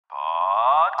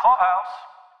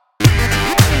Clubhouse.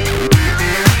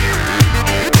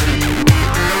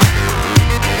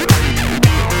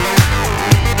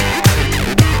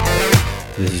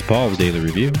 This is Paul with Daily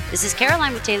Review. This is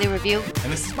Caroline with Daily Review.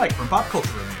 And this is Mike from Pop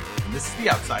Culture Review. And this is the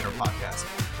Outsider Podcast.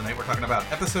 Tonight we're talking about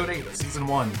Episode 8 of Season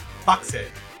 1, Foxhead.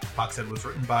 Foxhead was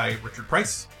written by Richard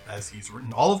Price, as he's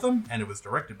written all of them, and it was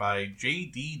directed by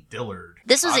J.D. Dillard.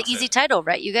 This was Foxhead. an easy title,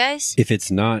 right, you guys? If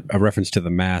it's not a reference to the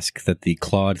mask that the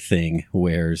Claude thing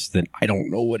wears, then I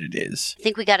don't know what it is. I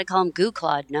think we got to call him Goo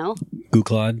Claude, no? Goo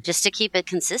Claude? Just to keep it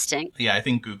consistent. Yeah, I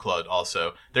think Goo Claude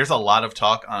also. There's a lot of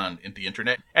talk on the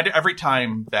internet, and every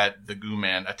time that the Goo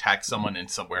Man attacks someone in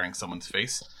wearing someone's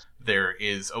face, there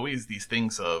is always these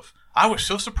things of, I was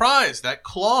so surprised that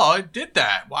Claude did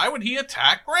that. Why would he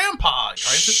attack Grandpa?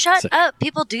 Shut up.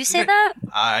 People do say that?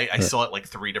 I saw it like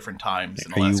 3 different times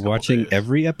in the Are last you couple watching days.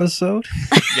 every episode?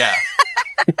 Yeah.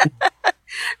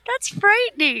 That's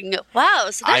frightening. Wow,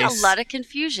 so there's a lot of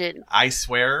confusion. I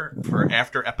swear, for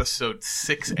after episode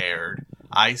 6 aired,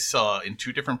 I saw in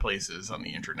 2 different places on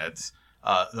the internets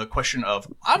the question of,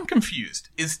 I'm confused.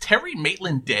 Is Terry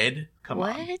Maitland dead? Come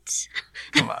on.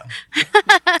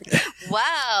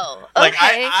 Wow. Like,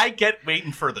 Okay. I get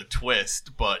waiting for the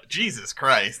twist, but Jesus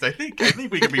Christ, I think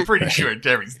we can be pretty sure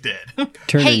Terry's dead.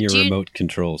 Turn Hey, in your do you- remote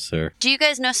control, sir. Do you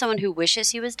guys know someone who wishes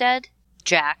he was dead?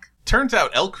 Jack. Turns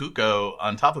out El Cuco,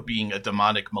 on top of being a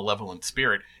demonic, malevolent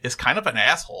spirit, is kind of an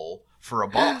asshole for a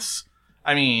boss.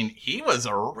 I mean, he was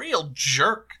a real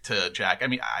jerk to Jack. I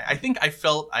mean, I think I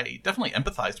definitely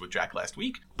empathized with Jack last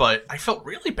week, but I felt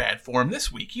really bad for him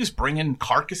this week. He was bringing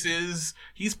carcasses,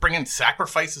 he's bringing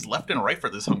sacrifices left and right for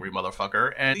this hungry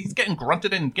motherfucker, and he's getting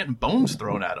grunted and getting bones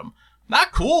thrown at him.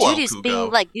 Not cool, El Dude,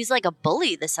 Cuco. he's like a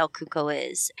bully, this El Cuco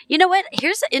is. You know what?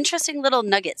 Here's interesting little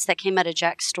nuggets that came out of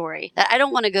Jack's story that I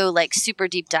don't want to go like super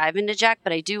deep dive into Jack,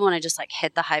 but I do want to just like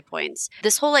hit the high points.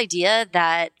 This whole idea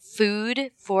that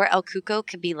food for El Cuco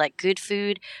could be like good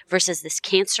food versus this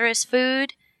cancerous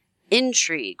food.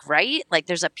 Intrigue, right? Like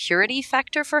there's a purity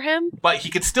factor for him. But he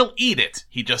could still eat it.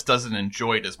 He just doesn't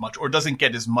enjoy it as much, or doesn't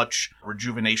get as much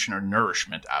rejuvenation or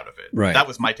nourishment out of it. Right. That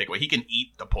was my takeaway. He can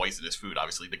eat the poisonous food,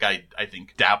 obviously. The guy, I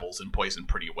think, dabbles in poison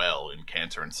pretty well in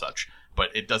cancer and such,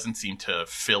 but it doesn't seem to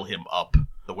fill him up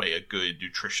the way a good,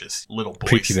 nutritious little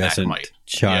boy snack Prepubescent might.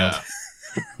 child. Yeah.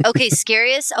 Okay,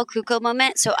 scariest El Cuco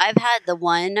moment. So I've had the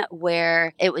one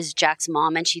where it was Jack's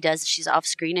mom and she's off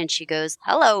screen and she goes,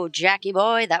 "Hello, Jackie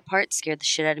boy." That part scared the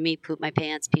shit out of me. Poop my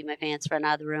pants, pee my pants, run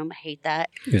out of the room. I hate that.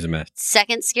 It was a mess.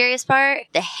 Second scariest part,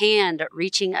 the hand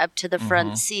reaching up to the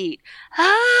front seat.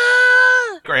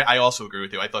 Ah! Great. I also agree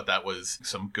with you. I thought that was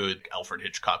some good Alfred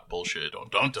Hitchcock bullshit. Dun,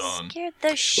 dun, dun. Scared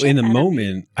the shit In the out of me.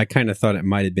 moment, I kind of thought it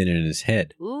might have been in his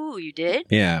head. Ooh, you did?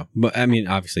 Yeah, but I mean,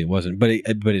 obviously it wasn't, but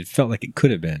it felt like it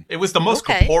could have been. It was the most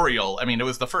Okay. corporeal. I mean, it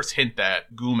was the first hint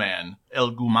that Gooman,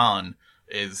 El Gooman,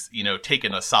 is,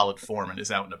 taken a solid form and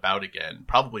is out and about again,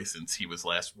 probably since he was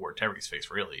last wore Terry's face,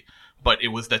 really. But it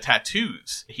was the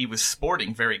tattoos. He was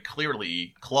sporting very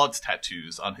clearly Claude's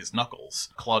tattoos on his knuckles.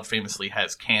 Claude famously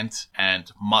has can't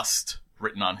and must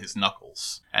written on his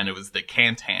knuckles. And it was the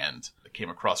can't hand that came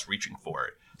across reaching for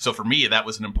it. So for me, that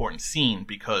was an important scene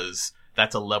because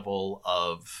that's a level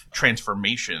of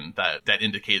transformation that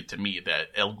indicated to me that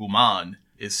El Gooman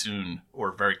is soon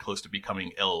or very close to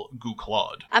becoming El Goo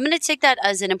Claude. I'm going to take that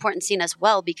as an important scene as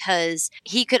well because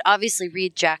he could obviously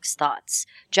read Jack's thoughts.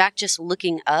 Jack just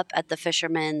looking up at the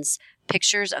fisherman's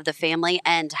pictures of the family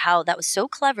and how that was so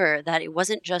clever that it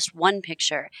wasn't just one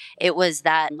picture. It was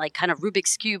that like kind of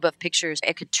Rubik's Cube of pictures.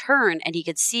 It could turn and he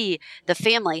could see the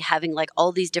family having like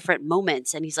all these different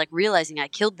moments. And he's like realizing I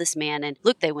killed this man and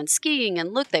look, they went skiing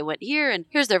and look, they went here and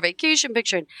here's their vacation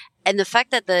picture. And the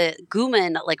fact that the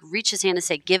Gooman like reached his hand and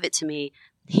say, "Give it to me."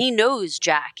 He knows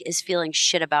Jack is feeling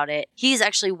shit about it. He's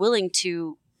actually willing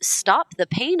to stop the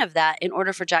pain of that in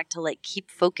order for Jack to like keep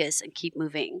focus and keep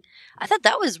moving. I thought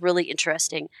that was really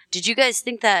interesting. Did you guys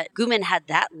think that Gooman had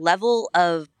that level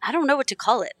of, I don't know what to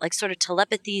call it, like sort of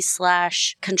telepathy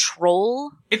 /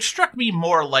 control? It struck me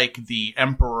more like the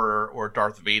Emperor or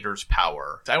Darth Vader's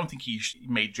power. I don't think he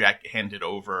made Jack hand it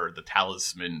over the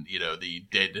talisman, the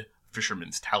dead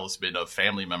fisherman's talisman of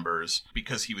family members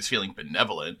because he was feeling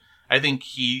benevolent. I think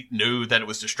he knew that it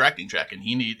was distracting Jack, and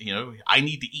I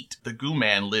need to eat. The Goo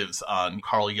Man lives on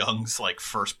Carl Jung's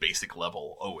first basic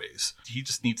level always. He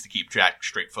just needs to keep Jack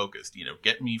straight focused.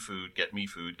 Get me food, get me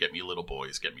food, get me little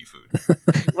boys, get me food.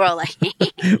 We're all like, do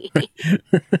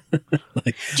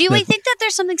you think that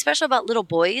there's something special about little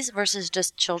boys versus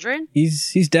just children?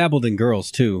 He's dabbled in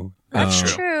girls too.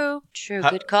 That's true.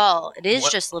 Good call. It is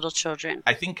What- just little children.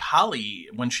 I think Holly,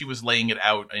 when she was laying it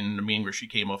out in the meeting where she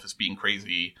came off as being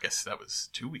crazy, I guess that was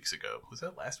 2 weeks ago. Was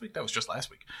that last week? That was just last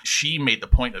week. She made the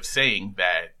point of saying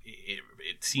that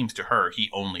it seems to her he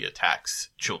only attacks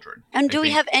children. And do I we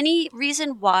think- have any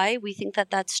reason why we think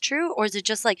that that's true? Or is it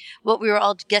just like what we were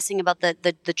all guessing about the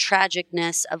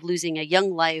tragicness of losing a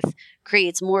young life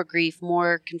creates more grief,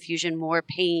 more confusion, more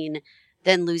pain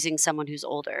than losing someone who's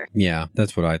older? Yeah,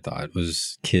 that's what I thought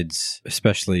was kids,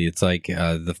 especially it's like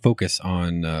the focus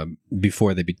on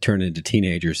before they be turned into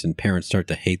teenagers and parents start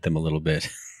to hate them a little bit.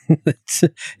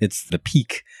 it's the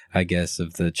peak, I guess,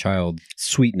 of the child's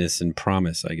sweetness and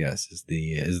promise, I guess,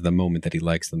 is the moment that he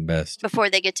likes them best. Before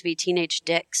they get to be teenage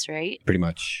dicks, right? Pretty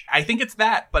much. I think it's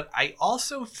that, but I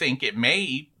also think it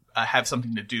may have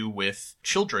something to do with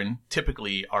children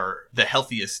typically are the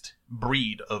healthiest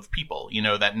breed of people. You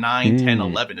know, that 9, 10,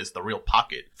 11 is the real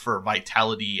pocket for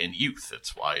vitality and youth.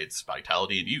 That's why it's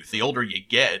vitality and youth. The older you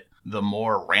get, the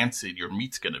more rancid your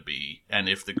meat's going to be. And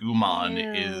if the Guman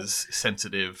is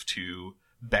sensitive to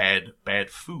bad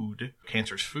food,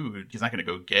 cancerous food, he's not going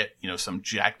to go get, some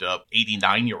jacked up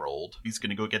 89-year-old. He's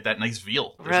going to go get that nice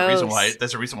veal. There's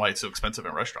a reason why it's so expensive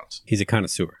in restaurants. He's a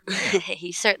connoisseur.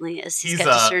 He certainly is. He's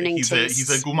got discerning tastes. He's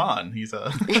a Guman.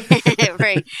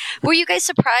 Right. Were you guys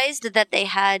surprised that they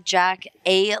had Jack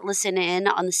listen in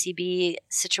on the CB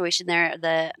situation there,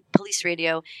 the police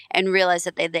radio, and realize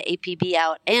that they had the APB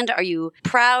out? And are you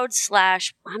proud /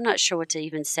 I'm not sure what to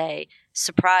even say,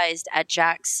 surprised at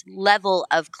Jack's level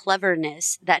of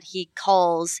cleverness that he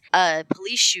calls a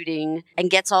police shooting and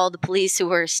gets all the police who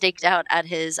were staked out at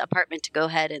his apartment to go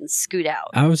ahead and scoot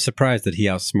out? I was surprised that he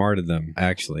outsmarted them,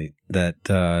 actually, that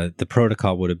the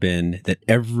protocol would have been that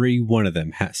every one of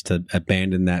them has to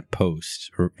abandon that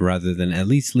post rather than at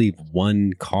least leave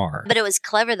one car. But it was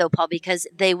clever, though, Paul, because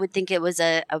they would think it was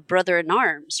a brother in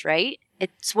arms, right?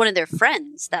 It's one of their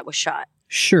friends that was shot.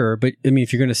 Sure, but I mean,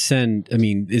 if you're going to send,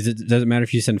 does it matter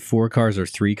if you send 4 cars or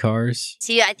 3 cars?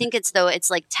 See, I think it's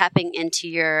like tapping into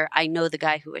your "I know the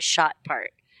guy who was shot"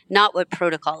 part, not what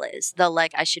protocol is.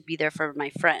 I should be there for my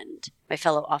friend, my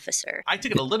fellow officer. I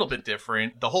took it a little bit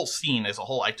different. The whole scene as a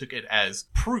whole, I took it as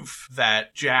proof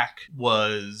that Jack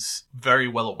was very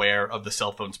well aware of the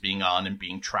cell phones being on and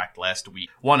being tracked last week.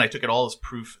 One, I took it all as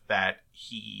proof that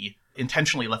he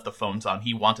intentionally left the phones on.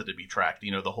 He wanted to be tracked.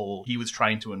 He was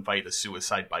trying to invite a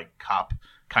suicide by cop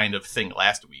kind of thing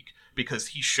last week because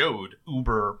he showed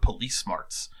uber police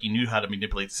smarts. He knew how to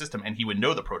manipulate the system and he would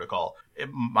know the protocol.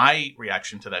 My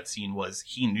reaction to that scene was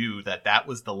he knew that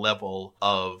was the level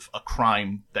of a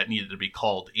crime that needed to be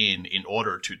called in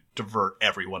order to divert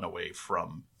everyone away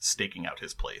from staking out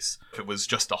his place. If it was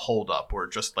just a holdup or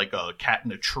just like a cat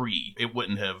in a tree, it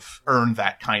wouldn't have earned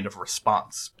that kind of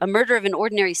response. A murder of an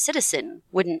ordinary citizen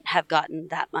wouldn't have gotten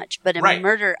that much, but a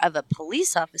murder of a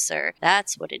police officer,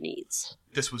 that's what it needs.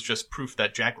 This was just proof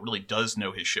that Jack really does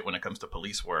know his shit when it comes to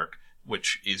police work,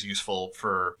 which is useful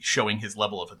for showing his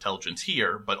level of intelligence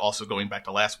here, but also going back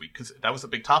to last week, because that was a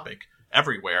big topic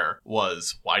everywhere,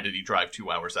 was why did he drive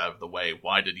 2 hours out of the way?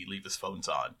 Why did he leave his phones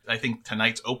on? I think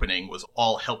tonight's opening was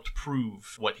all helped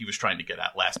prove what he was trying to get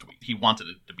at last week. He wanted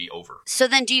it to be over. So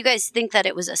then do you guys think that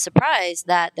it was a surprise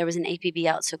that there was an APB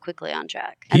out so quickly on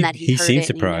Jack? And that he heard seemed it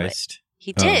and surprised.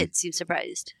 He did seem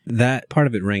surprised. That part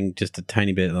of it rang just a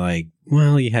tiny bit like,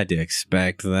 well, you had to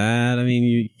expect that. I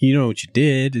mean, you know what you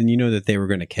did, and you know that they were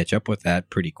going to catch up with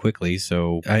that pretty quickly.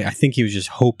 So I think he was just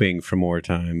hoping for more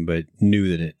time, but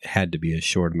knew that it had to be a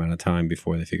short amount of time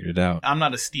before they figured it out. I'm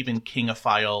not a Stephen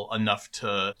King-ophile enough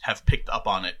to have picked up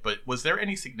on it, but was there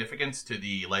any significance to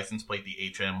the license plate,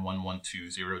 the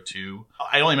HM11202?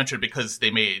 I only mentioned it because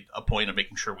they made a point of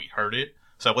making sure we heard it.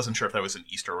 So I wasn't sure if that was an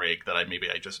Easter egg that I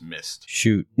just missed.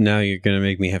 Shoot, now you're going to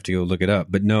make me have to go look it up.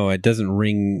 But no, it doesn't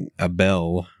ring a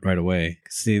bell right away.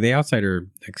 See, The Outsider,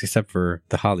 except for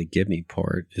the Holly Gibney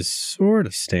part, is sort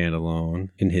of standalone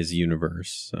in his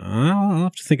universe. I'll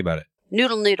have to think about it.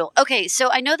 Noodle. Okay, so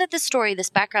I know that this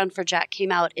background for Jack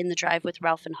came out in The Drive with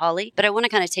Ralph and Holly, but I want to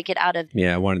kind of take it out of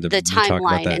I wanted to the talk about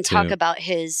timeline that and too. talk about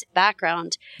his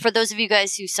background. For those of you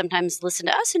guys who sometimes listen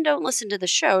to us and don't listen to the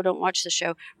show, don't watch the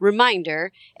show,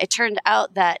 reminder, it turned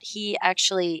out that he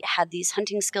actually had these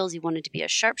hunting skills. He wanted to be a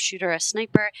sharpshooter, a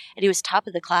sniper, and he was top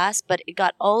of the class, but it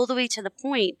got all the way to the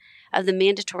point of the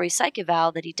mandatory psych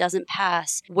eval that he doesn't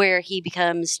pass, where he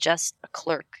becomes just a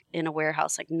clerk in a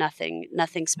warehouse, like nothing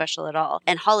special at all.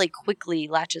 And Holly quickly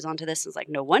latches onto this and is like,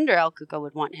 no wonder El Cuco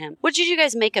would want him. What did you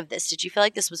guys make of this? Did you feel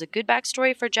like this was a good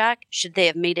backstory for Jack? Should they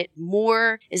have made it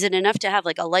more? Is it enough to have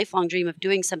like a lifelong dream of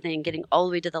doing something and getting all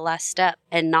the way to the last step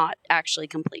and not actually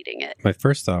completing it? My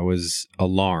first thought was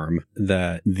alarm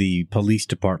that the police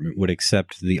department would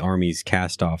accept the Army's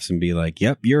cast-offs and be like,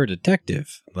 yep, you're a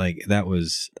detective. Like, that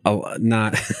was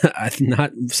not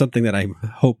something that I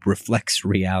hope reflects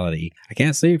reality. I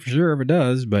can't say for sure if it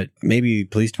does, but maybe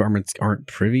police departments aren't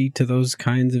privy to those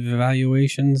kinds of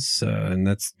evaluations, and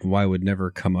that's why it would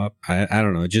never come up. I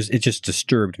don't know. It just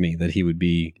disturbed me that he would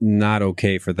be not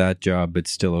okay for that job, but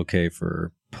still okay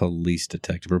for police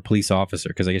detective or police officer,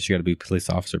 because I guess you got to be police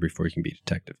officer before you can be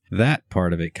detective. That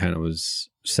part of it kind of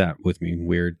sat with me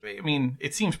weird. I mean,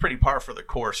 it seems pretty par for the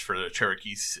course for the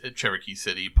Cherokee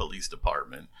City Police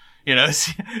Department. You know,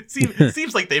 it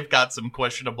seems like they've got some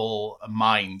questionable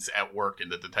minds at work in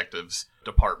the detectives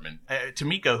department.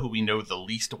 Tamika, who we know the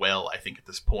least well, I think at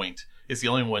this point, is the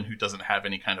only one who doesn't have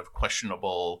any kind of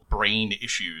questionable brain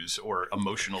issues or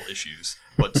emotional issues.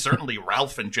 But certainly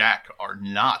Ralph and Jack are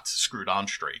not screwed on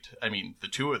straight. I mean, the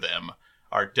two of them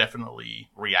are definitely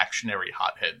reactionary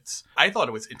hotheads. I thought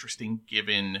it was interesting,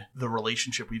 given the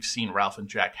relationship we've seen Ralph and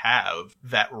Jack have,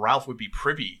 that Ralph would be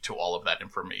privy to all of that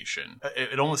information.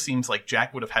 It almost seems like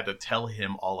Jack would have had to tell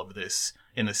him all of this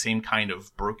in the same kind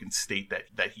of broken state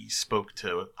that he spoke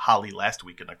to Holly last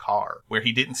week in the car, where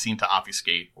he didn't seem to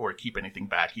obfuscate or keep anything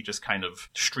back. He just kind of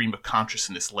stream of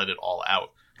consciousness let it all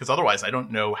out. Because otherwise, I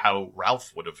don't know how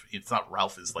Ralph would have... It's not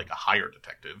Ralph is like a higher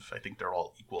detective. I think they're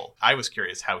all equal. I was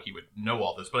curious how he would know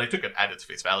all this, but I took it at its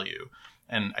face value.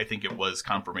 And I think it was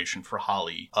confirmation for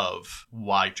Holly of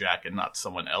why Jack and not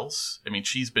someone else. I mean,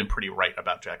 she's been pretty right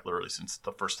about Jack literally since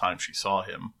the first time she saw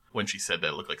him, when she said that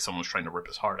it looked like someone was trying to rip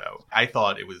his heart out. I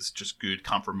thought it was just good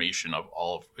confirmation of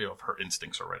all of her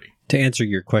instincts already. To answer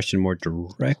your question more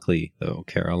directly, though,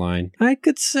 Caroline, I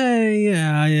could say,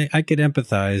 yeah, I could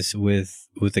empathize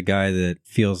with a guy that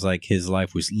feels like his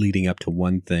life was leading up to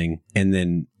one thing and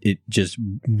then it just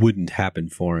wouldn't happen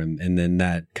for him. And then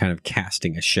that kind of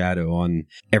casting a shadow on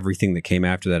everything that came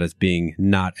after that as being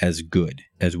not as good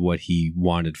as what he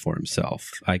wanted for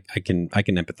himself. I can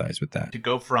empathize with that. To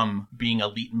go from being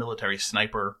elite military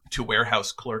sniper to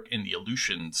warehouse clerk in the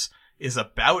Aleutians is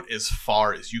about as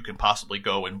far as you can possibly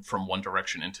go and from one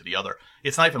direction into the other.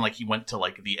 It's not even like he went to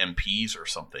like the MPs or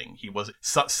something. He was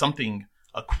something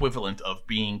equivalent of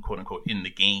being, quote unquote, in the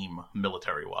game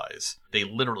military wise. They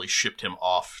literally shipped him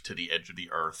off to the edge of the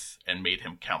earth and made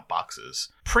him count boxes.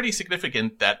 Pretty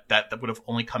significant that would have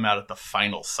only come out at the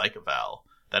final psych eval.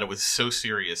 That it was so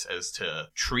serious as to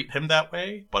treat him that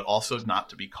way, but also not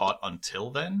to be caught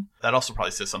until then. That also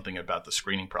probably says something about the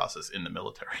screening process in the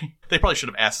military. They probably should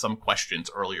have asked some questions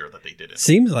earlier that they didn't.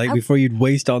 Seems like before you'd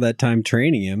waste all that time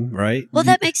training him, right? Well,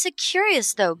 that makes it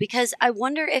curious, though, because I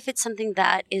wonder if it's something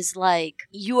that is like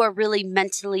you are really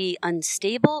mentally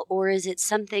unstable, or is it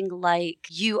something like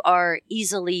you are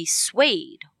easily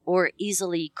swayed or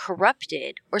easily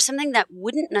corrupted, or something that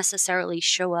wouldn't necessarily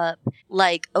show up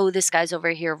like, oh, this guy's over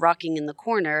here rocking in the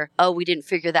corner. Oh, we didn't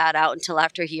figure that out until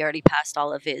after he already passed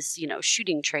all of his,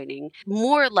 shooting training.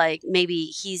 More like maybe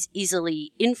he's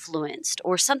easily influenced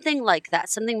or something like that,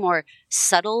 something more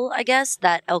subtle, I guess,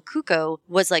 that El Cuco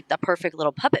was like the perfect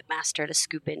little puppet master to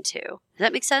scoop into. Does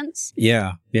that make sense?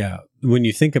 Yeah. When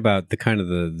you think about the kind of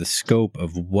the scope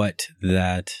of what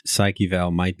that psych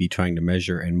eval might be trying to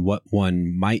measure and what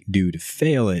one might do to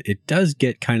fail it, it does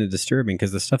get kind of disturbing,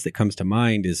 because the stuff that comes to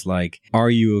mind is like, are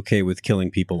you okay with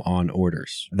killing people on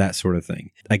orders? That sort of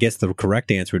thing. I guess the correct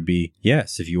answer would be,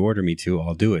 yes, if you order me to,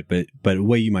 I'll do it. But a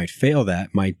way you might fail that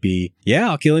might be, yeah,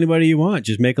 I'll kill anybody you want.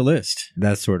 Just make a list.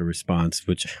 That sort of response,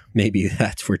 which maybe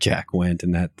that's where Jack went,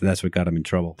 and that's what got him in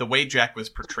trouble. The way Jack was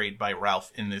portrayed by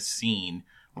Ralph in this scene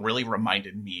really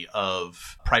reminded me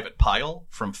of Private Pyle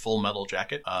from Full Metal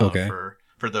Jacket. Okay.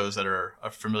 For those that are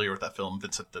familiar with that film,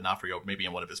 Vincent D'Onofrio, maybe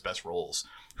in one of his best roles,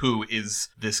 who is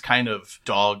this kind of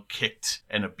dog-kicked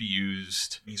and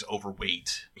abused. He's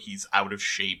overweight. He's out of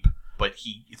shape. But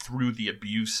he, through the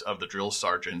abuse of the drill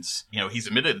sergeants, he's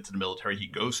admitted to the military. He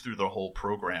goes through the whole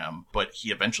program, but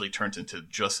he eventually turns into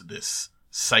just this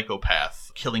psychopath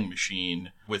killing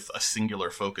machine with a singular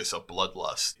focus of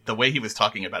bloodlust. The way he was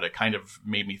talking about it kind of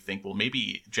made me think, well,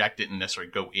 maybe Jack didn't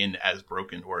necessarily go in as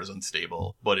broken or as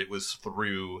unstable, but it was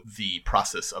through the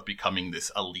process of becoming this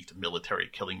elite military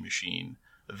killing machine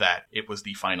that it was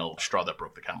the final straw that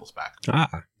broke the camel's back.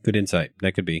 Ah, good insight.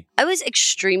 That could be. I was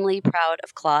extremely proud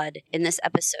of Claude in this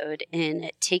episode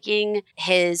in taking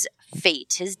his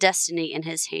fate, his destiny in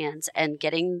his hands and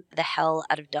getting the hell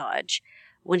out of Dodge.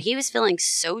 When he was feeling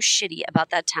so shitty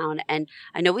about that town, and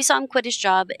I know we saw him quit his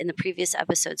job in the previous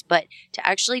episodes, but to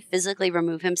actually physically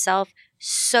remove himself,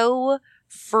 so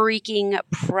freaking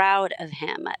proud of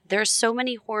him. There's so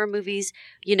many horror movies,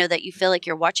 that you feel like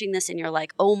you're watching this and you're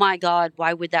like, oh my God,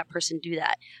 why would that person do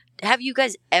that? Have you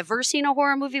guys ever seen a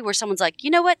horror movie where someone's like, you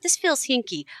know what, this feels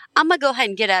hinky, I'm going to go ahead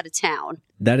and get out of town?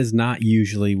 That is not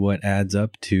usually what adds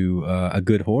up to a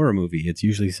good horror movie. It's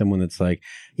usually someone that's like,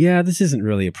 yeah, this isn't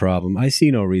really a problem. I see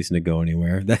no reason to go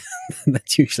anywhere.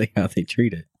 That's usually how they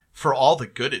treat it. For all the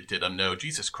good it did him, no,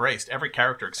 Jesus Christ, every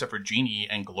character except for Jeannie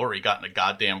and Glory got in a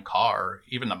goddamn car.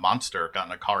 Even the monster got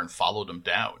in a car and followed him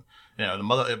down.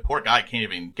 The poor guy can't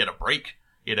even get a break.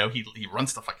 He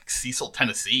runs to fucking Cecil,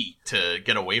 Tennessee to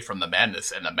get away from the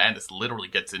madness, and the madness literally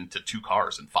gets into 2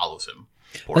 cars and follows him.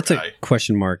 Poor That's guy. A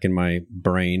question mark in my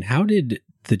brain. How did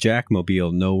the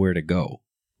Jackmobile know where to go?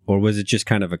 Or was it just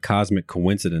kind of a cosmic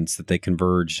coincidence that they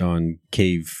converged on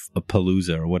Cave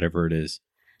Palooza or whatever it is?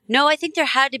 No, I think there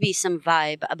had to be some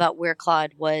vibe about where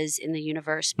Claude was in the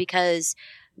universe, because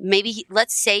maybe,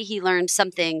 let's say he learned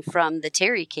something from the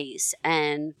Terry case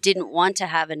and didn't want to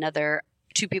have another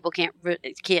 2 people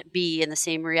can't be in the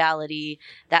same reality,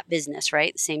 that business,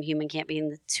 right? The same human can't be in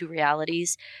the 2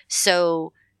 realities.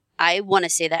 So I want to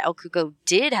say that El Cuco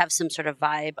did have some sort of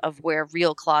vibe of where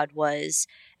real Claude was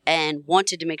and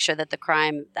wanted to make sure that the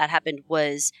crime that happened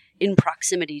was in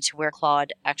proximity to where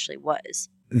Claude actually was.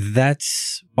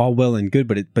 That's all well and good,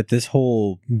 but this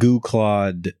whole Goo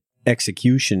Claude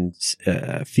execution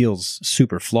feels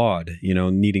super flawed,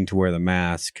 needing to wear the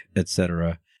mask,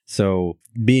 etc. So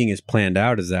being as planned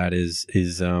out as that is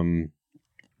it's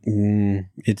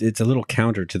a little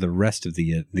counter to the rest of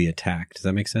the attack. Does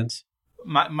that make sense?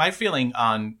 My feeling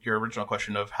on your original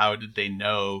question of how did they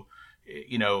know,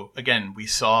 again, we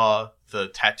saw the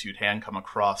tattooed hand come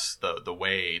across the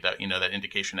way, that, that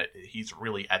indication that he's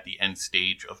really at the end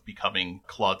stage of becoming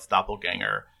Claude's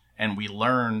doppelganger. And we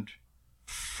learned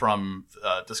from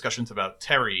discussions about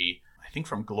Terry, I think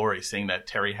from Glory, saying that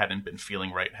Terry hadn't been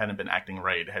feeling right, hadn't been acting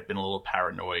right, had been a little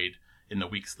paranoid in the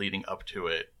weeks leading up to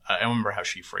it. I don't remember how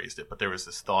she phrased it, but there was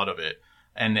this thought of it.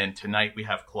 And then tonight we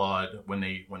have Claude, when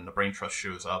the Brain Trust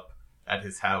shows up at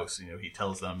his house, he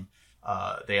tells them,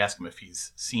 they ask him if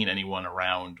he's seen anyone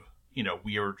around,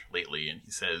 weird lately. And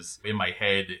he says, in my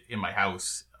head, in my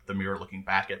house, the mirror looking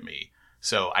back at me.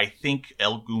 So I think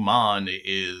El Guman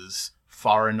is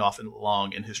far enough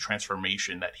along in his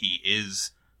transformation that he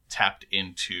is tapped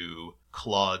into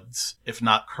Claude's, if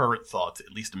not current thoughts,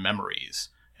 at least memories.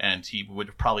 And he would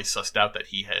have probably sussed out that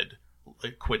he had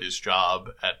quit his job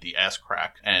at the Ass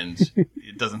Crack, and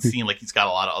it doesn't seem like he's got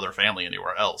a lot of other family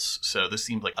anywhere else. So this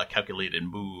seemed like a calculated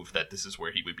move that this is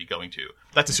where he would be going to.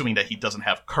 That's assuming that he doesn't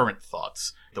have current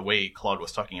thoughts. The way Claude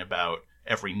was talking about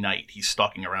every night he's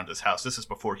stalking around his house. This is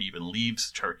before he even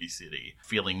leaves Cherokee City,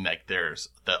 feeling like there's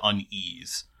the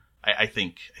unease. I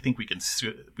think we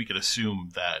could assume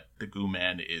that the Goo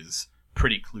Man is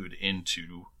pretty clued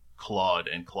into Claude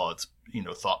and Claude's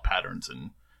thought patterns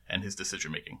and his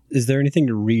decision making. Is there anything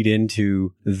to read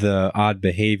into the odd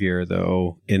behavior,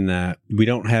 though, in that we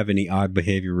don't have any odd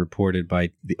behavior reported by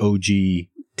the OG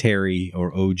Terry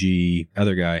or OG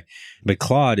other guy, but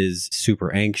Claude is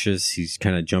super anxious. He's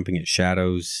kind of jumping at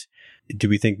shadows. Do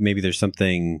we think maybe there's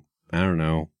something, I don't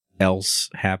know, else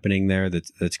happening there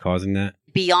that's causing that?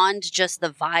 Beyond just the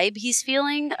vibe he's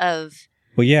feeling of...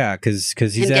 Well, yeah, because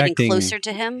he's getting closer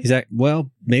to him.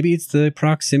 Well, maybe it's the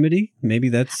proximity. Maybe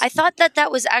that's... I thought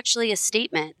that was actually a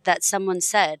statement that someone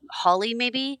said. Holly,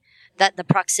 maybe? That the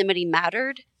proximity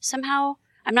mattered somehow?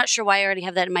 I'm not sure why I already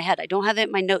have that in my head. I don't have it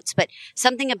in my notes, but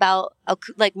something about,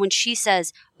 like when she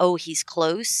says, oh, he's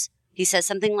close, he says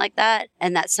something like that,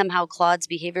 and that somehow Claude's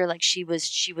behavior, like she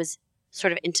was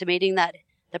sort of intimating that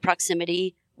the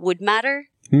proximity would matter.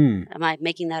 Am I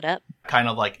making that up? Kind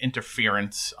of like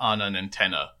interference on an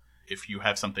antenna. If you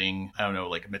have something, I don't know,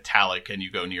 like metallic, and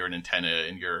you go near an antenna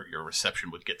and your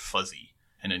reception would get fuzzy,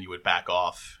 and then you would back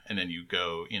off, and then you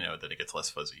go, then it gets less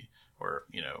fuzzy. Or,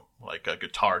 like a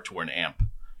guitar to an amp.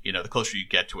 The closer you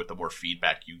get to it, the more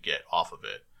feedback you get off of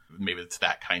it. Maybe it's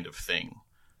that kind of thing.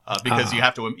 Because you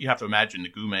have to imagine the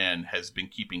Goo Man has been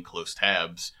keeping close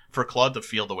tabs. For Claude to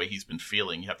feel the way he's been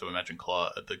feeling, you have to imagine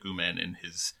the Goo Man in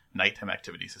his nighttime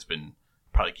activities has been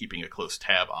probably keeping a close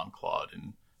tab on Claude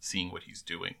and seeing what he's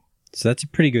doing. So that's a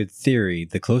pretty good theory.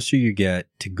 The closer you get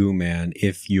to Goo Man,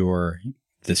 if you're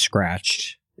the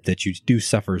scratched, that you do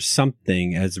suffer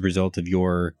something as a result of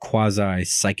your quasi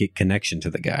psychic connection to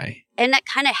the guy. And that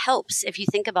kind of helps if you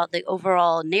think about the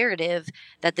overall narrative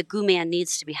that the Goo Man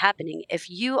needs to be happening. If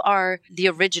you are the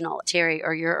original Terry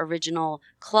or your original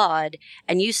Claude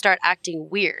and you start acting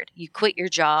weird, you quit your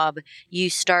job, you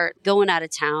start going out of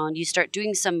town, you start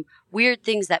doing some weird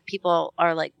things that people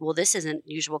are like, well, this isn't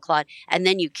usual Claude, and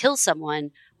then you kill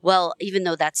someone. Well, even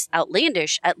though that's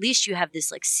outlandish, at least you have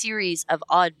this like series of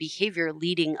odd behavior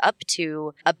leading up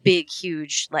to a big,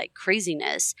 huge like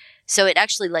craziness. So it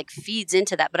actually like feeds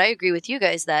into that. But I agree with you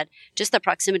guys that just the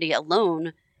proximity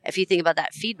alone, if you think about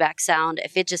that feedback sound,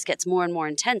 if it just gets more and more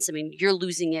intense, I mean, you're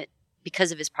losing it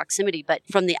because of his proximity. But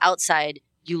from the outside,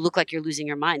 you look like you're losing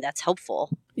your mind. That's helpful.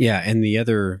 Yeah, and the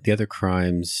other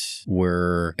crimes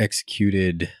were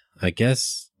executed, I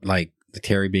guess, like the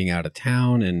Terry being out of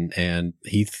town and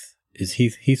Heath. Is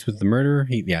Heath was the murderer?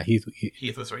 Heath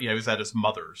was right. Yeah, he was at his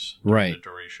mother's right. The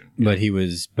duration. But he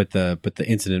was, but the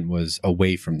incident was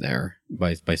away from there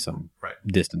by some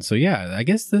distance. So yeah, I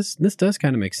guess this does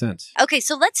kind of make sense. Okay,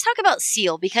 so let's talk about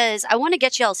Seal because I want to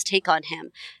get y'all's take on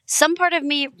him. Some part of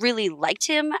me really liked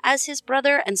him as his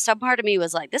brother, and some part of me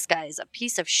was like, this guy is a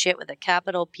piece of shit with a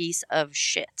capital piece of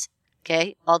shit.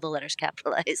 Okay, all the letters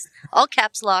capitalized, all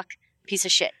caps lock, piece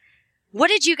of shit. What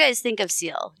did you guys think of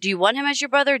Seal? Do you want him as your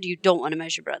brother or do you don't want him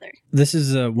as your brother? This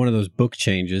is one of those book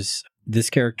changes. This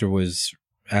character was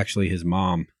actually his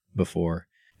mom before.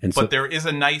 But there is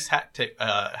a nice hat tip,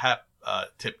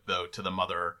 though, to the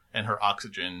mother and her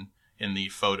oxygen in the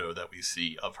photo that we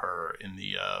see of her in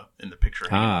the picture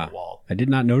hanging on the wall. I did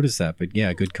not notice that, but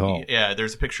yeah, good call. Yeah,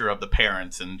 there's a picture of the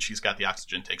parents, and she's got the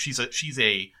oxygen tank. She's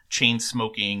a chain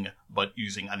smoking but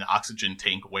using an oxygen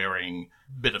tank wearing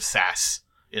bit of sass.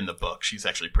 In the book, she's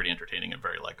actually pretty entertaining and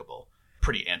very likable.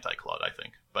 Pretty anti-Claude, I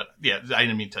think. But yeah, I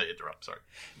didn't mean to interrupt. Sorry.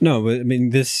 No, but I mean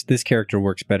this character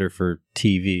works better for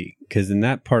TV because in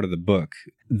that part of the book,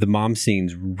 the mom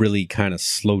scenes really kind of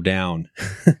slow down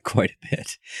quite a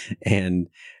bit, and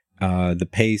the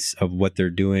pace of what they're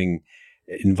doing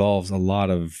involves a lot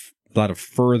of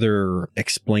further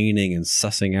explaining and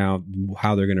sussing out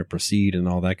how they're going to proceed and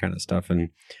all that kind of stuff.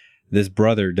 And this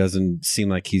brother doesn't seem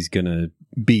like he's going to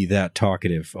be that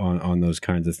talkative on those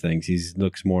kinds of things. He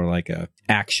looks more like a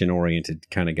action-oriented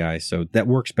kind of guy. So that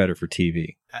works better for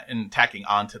TV. And tacking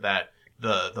on to that,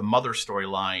 the mother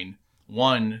storyline,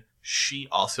 one, she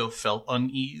also felt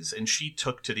unease, and she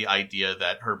took to the idea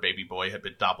that her baby boy had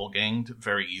been doppelganged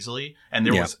very easily, and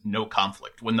there was no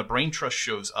conflict. When the Brain Trust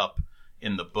shows up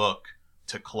in the book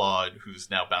to Claude, who's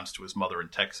now bounced to his mother in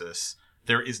Texas,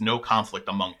 there is no conflict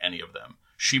among any of them.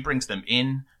 She brings them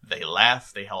in, they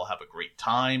laugh, they all have a great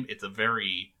time. It's a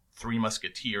very Three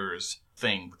Musketeers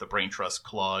thing with the Brain Trust,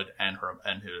 Claude, and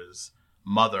his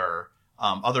mother.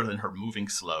 Other than her moving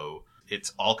slow,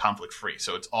 it's all conflict free.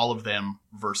 So it's all of them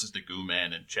versus the Goo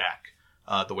Man and Jack,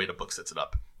 the way the book sets it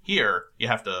up. Here, you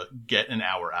have to get an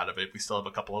hour out of it. We still have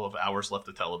a couple of hours left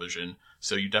of television,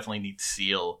 so you definitely need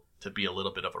Seal to be a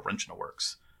little bit of a wrench in the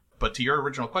works. But to your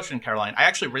original question, Caroline, I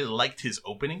actually really liked his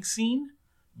opening scene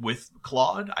with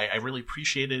Claude. I really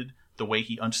appreciated the way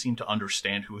he seemed to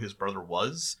understand who his brother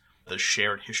was, the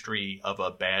shared history of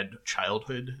a bad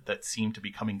childhood that seemed to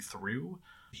be coming through.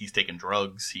 He's taken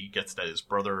drugs. He gets that his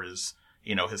brother is,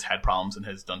 has had problems and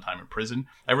has done time in prison.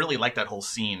 I really like that whole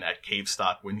scene at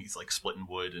Cavestock when he's like splitting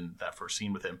wood and that first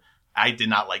scene with him. I did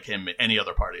not like him in any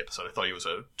other part of the episode. I thought he was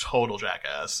a total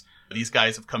jackass. These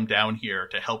guys have come down here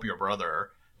to help your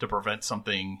brother to prevent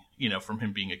something, from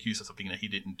him being accused of something that he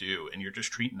didn't do. And you're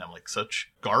just treating them like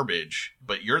such garbage,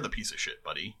 but you're the piece of shit,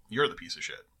 buddy. You're the piece of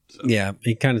shit. So. Yeah,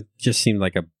 he kind of just seemed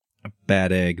like a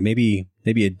bad egg. Maybe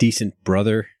a decent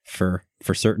brother for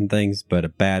certain things, but a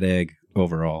bad egg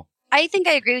overall. I think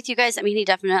I agree with you guys. I mean, he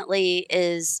definitely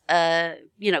is, got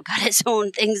his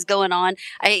own things going on.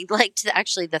 I liked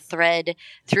the thread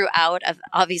throughout of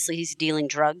obviously he's dealing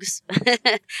drugs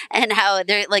and how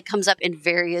there comes up in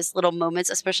various little moments,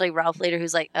 especially Ralph later,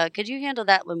 who's like, could you handle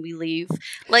that when we leave?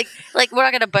 Like we're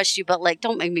not going to bust you, but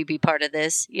don't make me be part of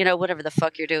this, whatever the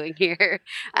fuck you're doing here.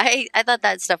 I thought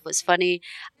that stuff was funny.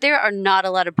 There are not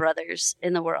a lot of brothers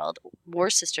in the world, or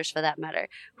sisters for that matter,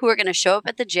 who are going to show up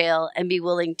at the jail and be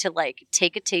willing to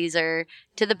take a taser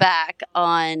to the back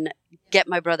on get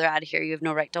my brother out of here. You have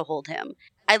no right to hold him.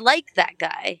 I like that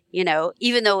guy,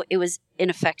 even though it was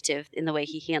ineffective in the way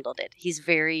he handled it. He's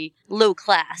very low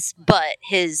class, but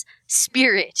his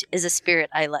spirit is a spirit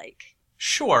I like.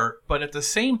 Sure, but at the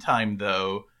same time,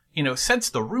 though, sense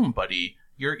the room, buddy.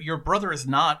 Your brother is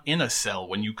not in a cell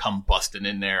when you come busting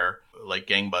in there like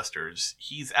gangbusters.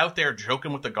 He's out there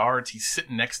joking with the guards. He's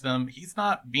sitting next to them. He's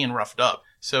not being roughed up.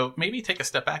 So maybe take a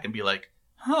step back and be like,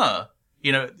 huh,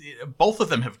 you know, both of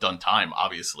them have done time,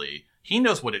 obviously. He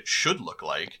knows what it should look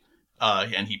like,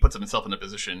 and he puts himself in a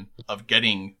position of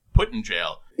getting put in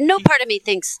jail. No part of me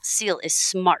thinks Seal is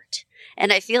smart.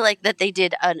 And I feel like that they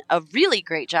did a really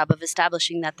great job of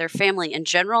establishing that their family in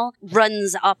general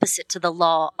runs opposite to the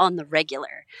law on the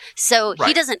regular. So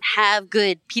he doesn't have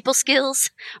good people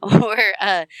skills or,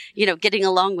 getting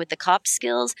along with the cops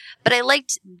skills. But I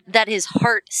liked that his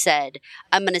heart said,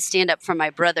 I'm going to stand up for my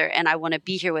brother and I want to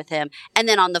be here with him. And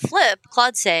then on the flip,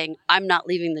 Claude saying, I'm not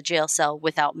leaving the jail cell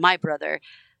without my brother.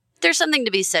 There's something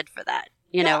to be said for that,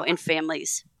 in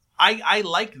families. I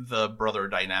like the brother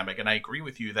dynamic, and I agree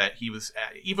with you that he was,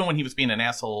 even when he was being an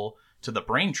asshole to the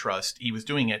Brain Trust, he was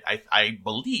doing it, I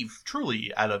believe,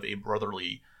 truly out of a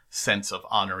brotherly sense of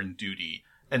honor and duty.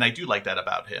 And I do like that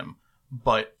about him.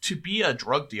 But to be a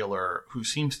drug dealer who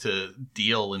seems to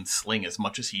deal and sling as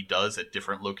much as he does at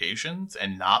different locations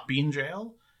and not be in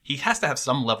jail, he has to have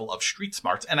some level of street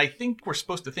smarts. And I think we're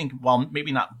supposed to think, while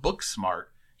maybe not book smart,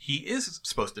 he is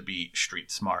supposed to be street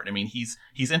smart. I mean, he's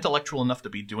intellectual enough to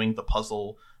be doing the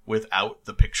puzzle without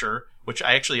the picture, which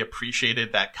I actually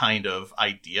appreciated that kind of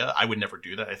idea. I would never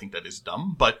do that. I think that is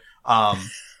dumb. But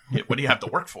what do you have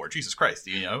to work for? Jesus Christ,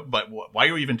 But why are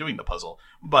you even doing the puzzle?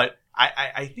 But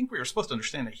I think we were supposed to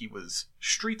understand that he was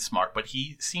street smart, but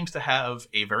he seems to have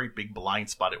a very big blind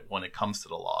spot when it comes to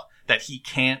the law, that he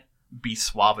can't be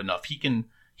suave enough. He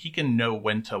can know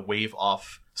when to wave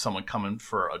off someone coming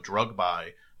for a drug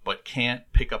buy, but can't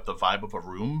pick up the vibe of a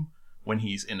room when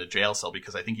he's in a jail cell,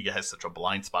 because I think he has such a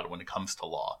blind spot when it comes to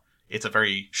law. It's a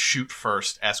very shoot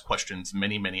first, ask questions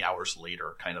many, many hours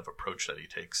later kind of approach that he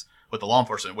takes with the law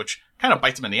enforcement, which kind of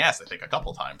bites him in the ass, I think, a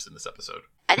couple times in this episode.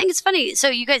 I think it's funny. So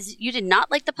you did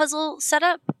not like the puzzle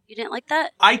setup? You didn't like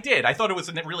that? I did. I thought it was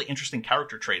a really interesting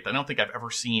character trait that I don't think I've ever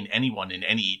seen anyone in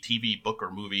any TV, book, or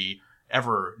movie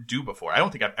ever do before. I don't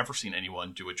think I've ever seen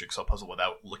anyone do a jigsaw puzzle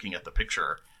without looking at the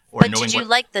picture. But did you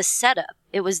like the setup?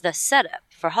 It was the setup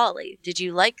for Holly. Did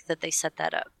you like that they set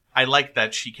that up? I liked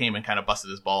that she came and kind of busted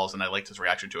his balls, and I liked his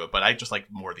reaction to it. But I just liked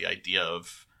more the idea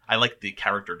of, I liked the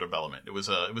character development. It was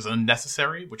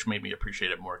unnecessary, which made me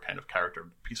appreciate it more, kind of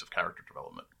piece of character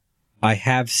development. I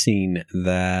have seen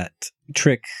that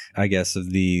trick, I guess, of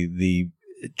the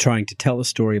trying to tell a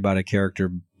story about a character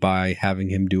by having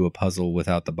him do a puzzle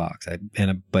without the box.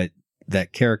 But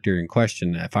that character in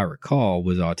question, if I recall,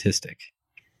 was autistic.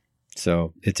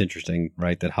 So it's interesting,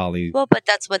 right, that Holly... Well, but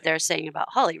that's what they're saying about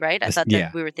Holly, right? I thought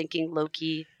that we were thinking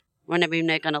low-key. We're not even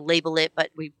going to label it,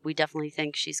 but we definitely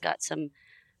think she's got some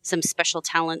special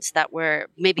talents that were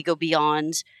maybe go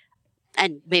beyond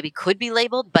and maybe could be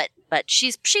labeled, but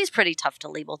she's pretty tough to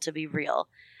label, to be real.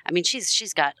 I mean,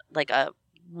 she's got like a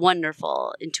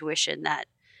wonderful intuition that,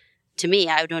 to me,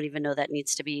 I don't even know that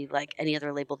needs to be like any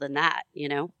other label than that,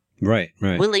 Right.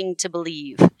 Willing to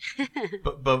believe.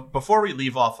 but before we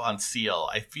leave off on Seal,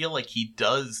 I feel like he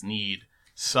does need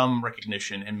some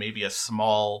recognition and maybe a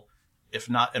small, if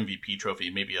not MVP trophy,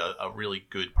 maybe a really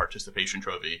good participation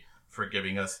trophy for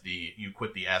giving us the "you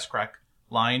quit the ass crack"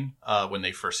 line when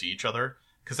they first see each other,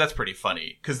 because that's pretty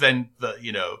funny. Because then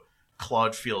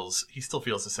Claude still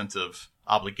feels a sense of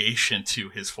obligation to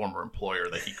his former employer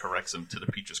that he corrects him to the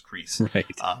peaches crease. Right.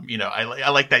 I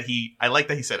like that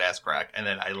he said ass crack, and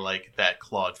then I like that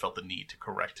Claude felt the need to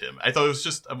correct him. I thought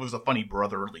it was a funny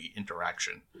brotherly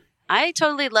interaction. I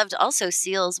totally loved also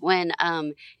Seals when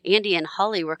Andy and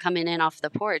Holly were coming in off the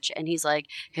porch, and he's like,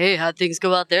 "Hey, how'd things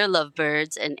go out there,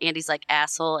 lovebirds?" And Andy's like,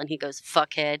 "Asshole," and he goes,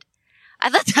 "Fuckhead." I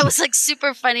thought that was like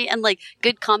super funny and like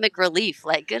good comic relief.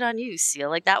 Like, good on you, Seal.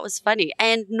 Like, that was funny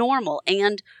and normal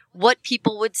and what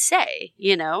people would say,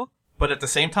 But at the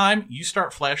same time, you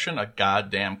start flashing a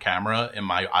goddamn camera in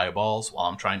my eyeballs while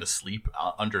I'm trying to sleep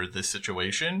under this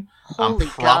situation. Holy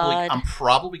God. I'm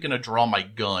probably going to draw my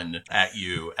gun at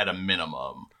you at a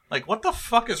minimum. Like, what the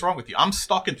fuck is wrong with you? I'm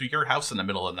stalking through your house in the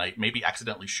middle of the night, maybe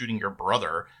accidentally shooting your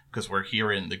brother because we're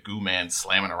hearing the goo man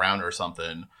slamming around or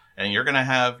something. And you're gonna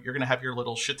have your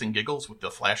little shits and giggles with the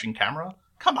flashing camera?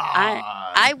 Come on.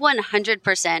 I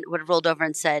 100% would have rolled over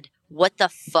and said, "What the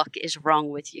fuck is wrong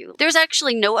with you?" There's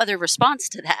actually no other response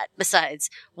to that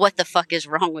besides, "What the fuck is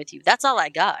wrong with you?" That's all I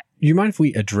got. Do you mind if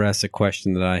we address a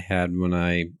question that I had when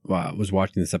I was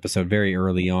watching this episode very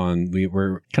early on? We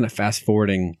were kind of fast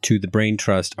forwarding to the Brain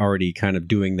Trust already kind of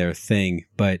doing their thing,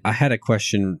 but I had a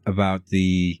question about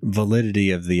the validity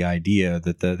of the idea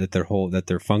that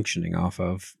they're functioning off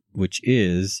of, which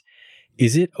is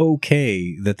it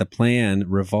okay that the plan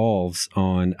revolves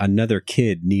on another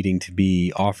kid needing to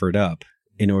be offered up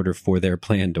in order for their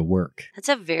plan to work? That's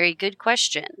a very good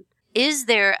question. Is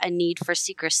there a need for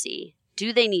secrecy?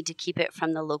 Do they need to keep it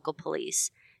from the local police?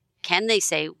 can they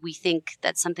say, we think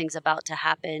that something's about to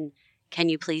happen? Can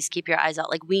you please keep your eyes out?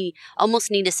 Like, we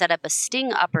almost need to set up a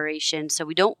sting operation. So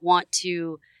we don't want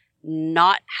to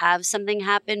not have something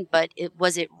happen, but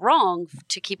was it wrong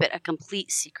to keep it a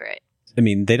complete secret? I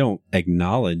mean, they don't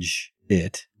acknowledge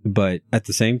it, but at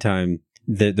the same time,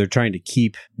 they're trying to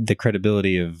keep the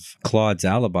credibility of Claude's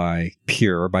alibi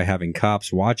pure by having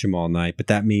cops watch him all night. But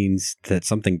that means that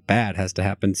something bad has to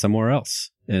happen somewhere else.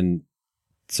 And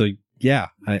so, yeah,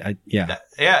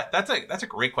 that's a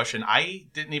great question. I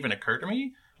didn't even occur to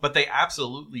me. But they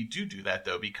absolutely do that,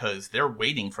 though, because they're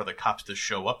waiting for the cops to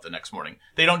show up the next morning.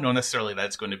 They don't know necessarily that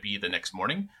it's going to be the next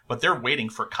morning, but they're waiting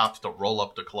for cops to roll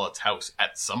up to Claude's house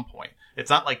at some point.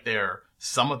 It's not like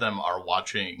some of them are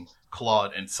watching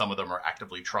Claude and some of them are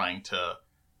actively trying to,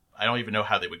 I don't even know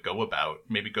how they would go about,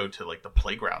 maybe go to like the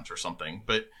playgrounds or something.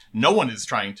 But no one is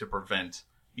trying to prevent,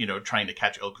 trying to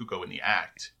catch El Cuco in the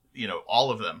act.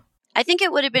 All of them. I think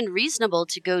it would have been reasonable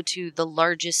to go to the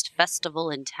largest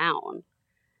festival in town.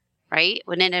 Right?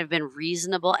 Wouldn't it have been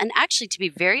reasonable? And actually, to be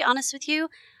very honest with you,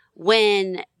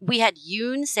 when we had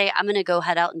Yoon say, I'm going to go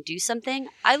head out and do something,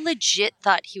 I legit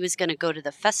thought he was going to go to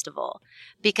the festival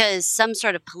because some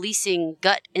sort of policing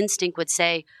gut instinct would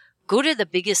say, go to the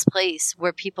biggest place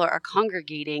where people are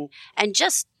congregating and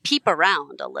just peep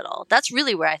around a little. That's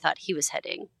really where I thought he was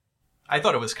heading. I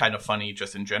thought it was kind of funny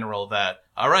just in general that,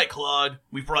 all right, Claude,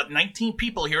 we've brought 19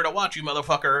 people here to watch you,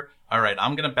 motherfucker. All right,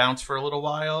 I'm going to bounce for a little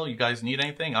while. You guys need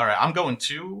anything? All right, I'm going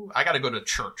too. I got to go to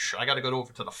church. I got to go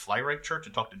over to the Fly-Right Church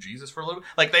and talk to Jesus for a little bit.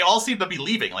 Like, they all seem to be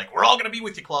leaving. Like, we're all going to be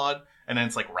with you, Claude. And then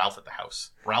it's like Ralph at the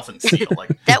house. Ralph and Seal.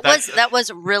 Like that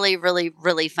was really, really,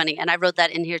 really funny. And I wrote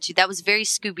that in here too. That was very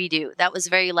Scooby-Doo. That was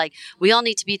very like, we all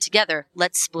need to be together.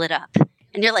 Let's split up.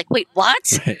 And you're like, wait,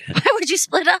 what? Right. Why would you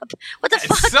split up? What the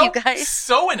fuck, you guys?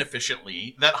 So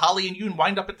inefficiently that Holly and Yoon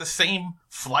wind up at the same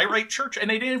Fly-Right Church and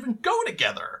they didn't even go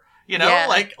together.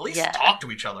 At least talk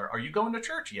to each other. Are you going to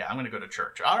church? Yeah, I'm going to go to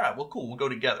church. All right, well, cool. We'll go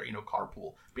together,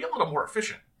 carpool. Be a little more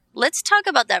efficient. Let's talk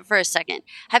about that for a second.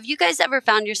 Have you guys ever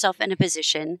found yourself in a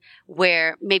position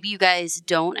where maybe you guys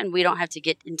don't, and we don't have to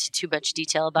get into too much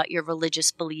detail about your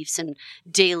religious beliefs and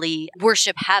daily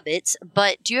worship habits,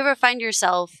 but do you ever find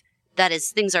yourself that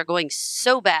is things are going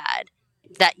so bad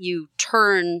that you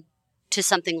turn to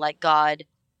something like God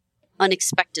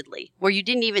unexpectedly, where you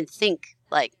didn't even think?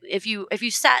 Like if you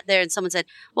sat there and someone said,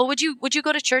 well, would you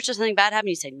go to church if something bad happened?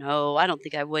 You say, no, I don't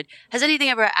think I would. Has anything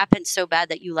ever happened so bad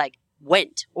that you like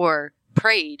went or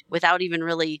prayed without even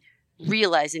really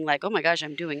realizing like, oh my gosh,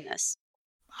 I'm doing this?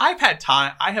 I have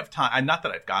time. Not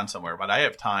that I've gone somewhere, but I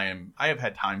have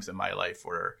had times in my life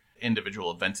where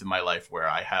individual events in my life where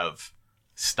I have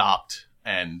stopped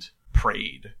and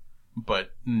prayed,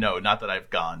 but no, not that I've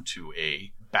gone to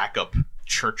a backup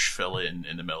church fill-in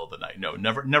the middle of the night. No,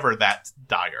 never that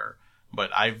dire.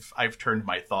 But I've turned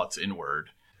my thoughts inward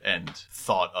and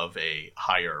thought of a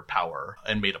higher power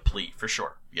and made a plea for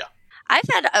sure. Yeah. I've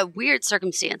had a weird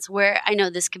circumstance where I know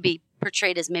this could be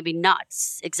portrayed as maybe not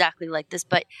exactly like this,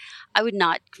 but I would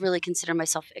not really consider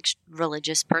myself a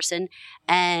religious person.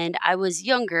 And I was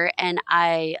younger and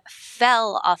I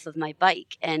fell off of my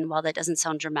bike. And while that doesn't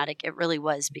sound dramatic, it really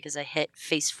was because I hit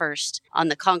face first on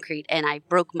the concrete and I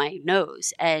broke my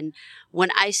nose. And when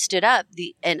I stood up,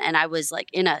 and I was like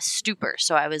in a stupor.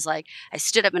 So I was like, I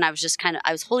stood up and I was just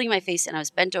I was holding my face and I was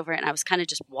bent over and I was kind of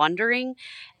just wandering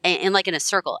and like in a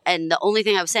circle. And the only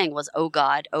thing I was saying was, oh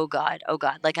God, oh God, oh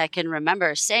God. Like I can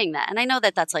remember saying that. And I know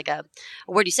that that's like a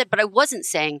word you said, but I wasn't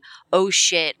saying, oh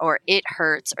shit, or it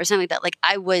hurts or something like that. Like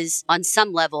I was on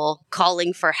some level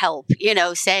calling for help,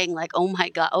 saying like, oh my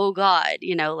God, oh God,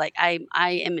 like I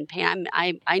am in pain.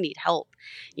 I need help.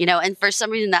 And for some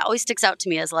reason that always sticks out to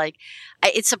me as like,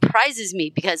 it surprises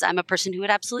me because I'm a person who would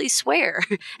absolutely swear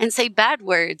and say bad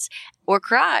words or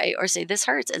cry or say this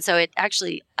hurts. And so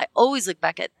I always look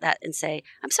back at that and say,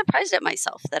 I'm surprised at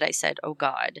myself that I said, oh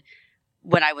God,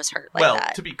 when I was hurt like that.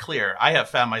 Well, to be clear, I have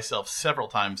found myself several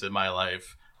times in my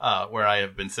life where I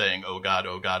have been saying, oh God,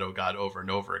 oh God, oh God, over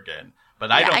and over again.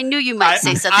 But I knew you might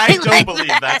say something I don't like believe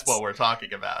that. That's what we're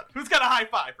talking about. Who's got a high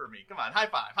five for me? Come on, high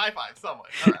five, someone.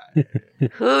 All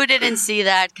right. Who didn't see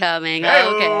that coming?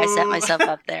 Oh, okay, I set myself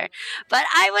up there. But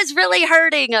I was really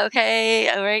hurting, okay?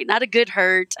 All right, not a good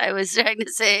hurt. I was trying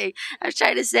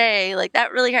to say, like,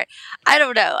 that really hurt. I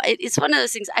don't know. It's one of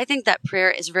those things. I think that prayer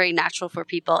is very natural for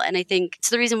people. And I think it's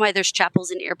the reason why there's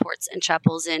chapels in airports and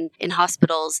chapels in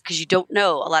hospitals, because you don't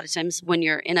know a lot of times when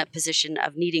you're in a position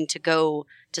of needing to go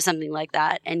to something like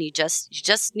that, and you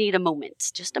just need a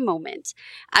moment, just a moment.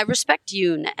 I respect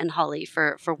Yoon and Holly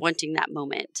for wanting that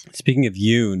moment. Speaking of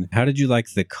Yoon, how did you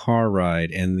like the car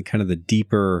ride and the kind of the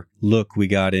deeper look we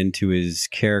got into his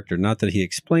character? Not that he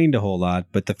explained a whole lot,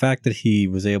 but the fact that he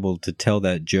was able to tell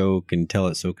that joke and tell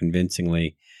it so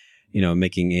convincingly,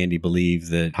 making Andy believe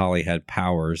that Holly had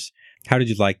powers. How did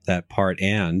you like that part?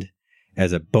 And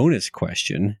as a bonus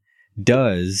question,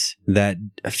 does that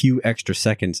a few extra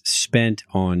seconds spent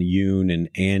on Yoon and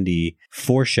Andy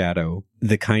foreshadow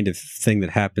the kind of thing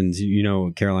that happens,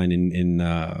 Caroline,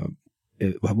 in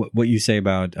what you say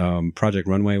about Project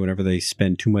Runway, whenever they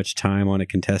spend too much time on a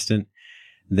contestant,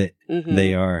 that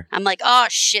they are... I'm like, oh,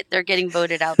 shit, they're getting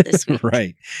voted out this week.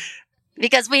 Right.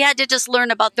 Because we had to just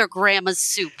learn about their grandma's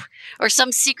soup or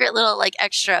some secret little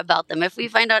extra about them. If we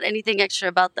find out anything extra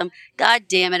about them, God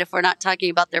damn it, if we're not talking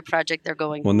about their project, they're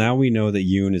going. Well, now we know that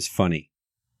Yoon is funny.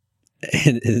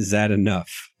 And is that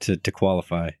enough to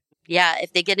qualify? Yeah,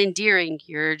 if they get endearing,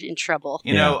 you're in trouble.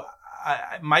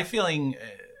 My feeling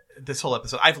this whole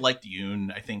episode, I've liked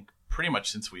Yoon, I think, pretty much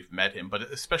since we've met him, but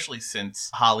especially since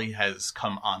Holly has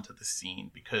come onto the scene,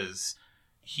 because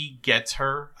he gets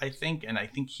her, I think, and I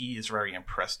think he is very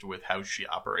impressed with how she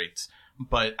operates.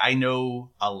 But I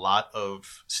know a lot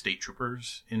of state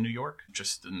troopers in New York.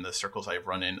 Just in the circles I've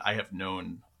run in, I have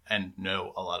known and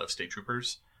know a lot of state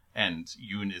troopers. And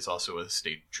Yoon is also a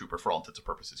state trooper for all intents and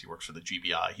purposes. He works for the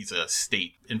GBI. He's a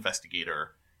state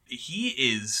investigator. He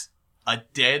is a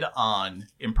dead-on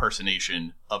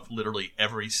impersonation of literally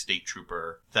every state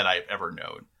trooper that I've ever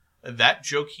known. That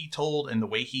joke he told and the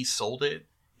way he sold it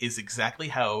is exactly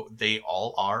how they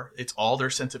all are. It's all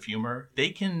their sense of humor. They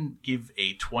can give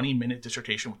a 20-minute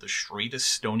dissertation with the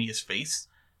straightest, stoniest face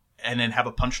and then have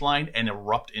a punchline and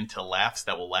erupt into laughs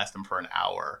that will last them for an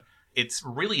hour. It's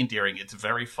really endearing. It's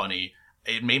very funny.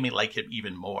 It made me like him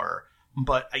even more.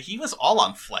 But he was all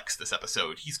on flex this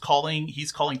episode. He's calling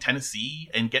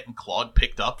Tennessee and getting Claude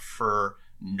picked up for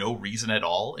no reason at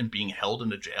all and being held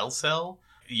in a jail cell.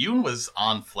 Yoon was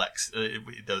on flex.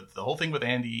 The whole thing with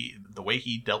Andy, the way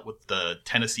he dealt with the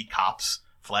Tennessee cops,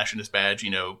 flashing his badge,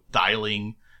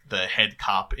 dialing the head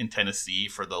cop in Tennessee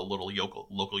for the little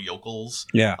local yokels.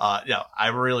 Yeah. I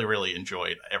really, really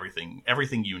enjoyed everything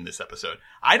Yoon this episode.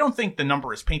 I don't think the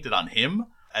number is painted on him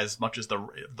as much as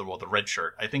the red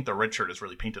shirt. I think the red shirt is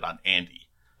really painted on Andy.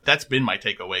 That's been my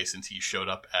takeaway since he showed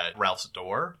up at Ralph's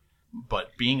door.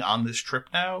 But being on this trip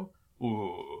now,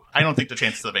 ooh, I don't think the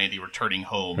chances of Andy returning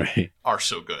home are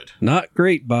so good. Not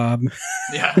great, Bob.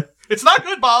 Yeah, it's not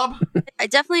good, Bob. I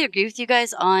definitely agree with you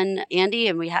guys on Andy,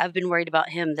 and we have been worried about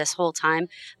him this whole time.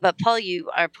 But Paul, you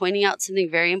are pointing out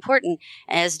something very important,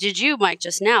 as did you, Mike,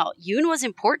 just now. Yoon was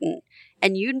important,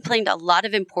 and Yoon played a lot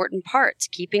of important parts,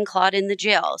 keeping Claude in the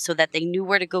jail so that they knew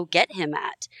where to go get him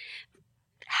at.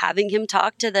 Having him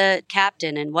talk to the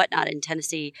captain and whatnot in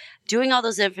Tennessee, doing all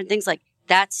those different things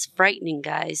that's frightening,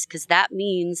 guys, because that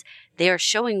means they are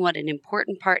showing what an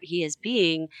important part he is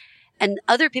being. And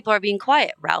other people are being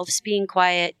quiet. Ralph's being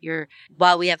quiet.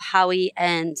 While we have Howie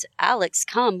and Alex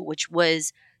come, which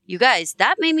was, you guys,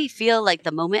 that made me feel like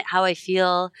the moment how I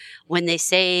feel when they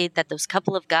say that those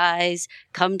couple of guys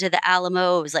come to the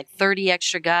Alamo. It was 30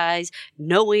 extra guys,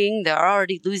 knowing they're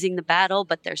already losing the battle,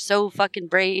 but they're so fucking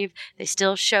brave. They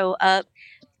still show up.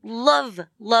 Love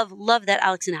that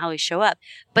Alex and Howie show up,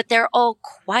 but they're all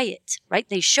quiet, right?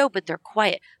 They show, but they're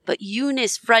quiet. But Yoon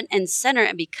is front and center.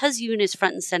 And because Yoon is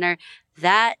front and center,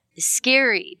 that is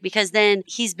scary because then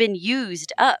he's been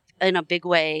used up in a big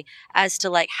way as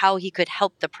to how he could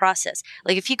help the process.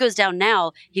 If he goes down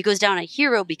now, he goes down a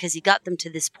hero because he got them to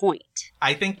this point.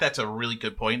 I think that's a really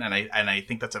good point, and I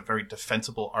think that's a very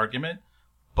defensible argument.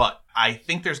 But I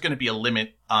think there's going to be a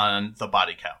limit on the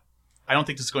body count. I don't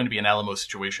think this is going to be an Alamo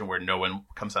situation where no one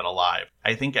comes out alive.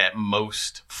 I think at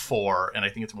most 4, and I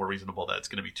think it's more reasonable that it's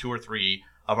going to be 2 or 3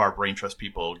 of our brain trust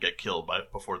people get killed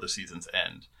before the season's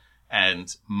end.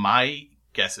 And my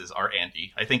guesses are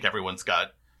Andy. I think everyone's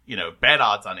got, bad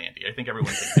odds on Andy. I think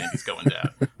everyone thinks Andy's going down.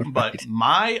 But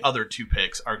my other 2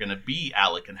 picks are going to be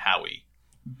Alec and Howie.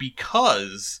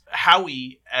 Because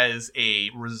Howie, as a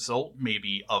result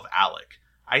maybe of Alec,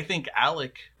 I think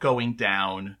Alec going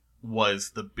down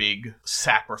was the big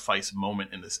sacrifice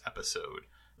moment in this episode.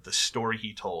 The story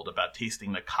he told about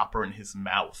tasting the copper in his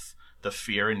mouth, the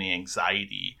fear and the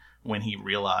anxiety when he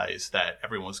realized that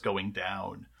everyone was going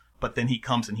down. But then he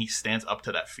comes and he stands up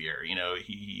to that fear. He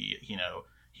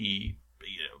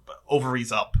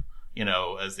ovaries up,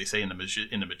 as they say in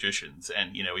the Magicians.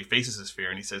 And, he faces his fear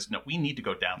and he says, no, we need to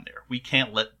go down there. We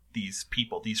can't let these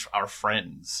people, our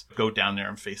friends, go down there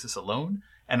and face this alone.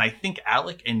 And I think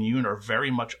Alec and Yoon are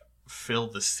very much fill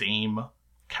the same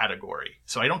category.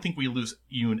 So I don't think we lose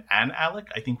Yoon and Alec.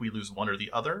 I think we lose one or the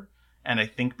other. And I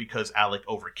think because Alec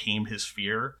overcame his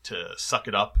fear to suck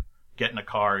it up, get in a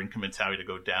car, and convince Howie to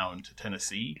go down to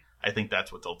Tennessee, I think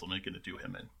that's what's ultimately going to do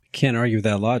him in. Can't argue with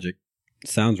that logic.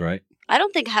 Sounds right. I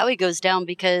don't think Howie goes down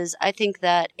because I think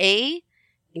that, in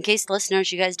case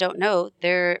listeners, you guys don't know,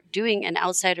 they're doing an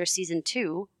Outsider Season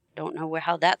 2. Don't know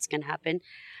how that's going to happen.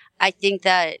 I think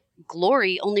that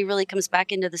Glory only really comes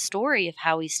back into the story if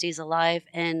Howie stays alive,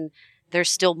 and there's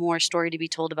still more story to be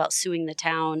told about suing the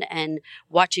town and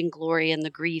watching Glory and the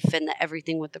grief and the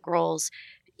everything with the girls.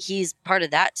 He's part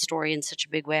of that story in such a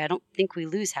big way. I don't think we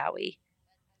lose Howie.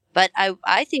 But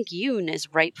I think Yoon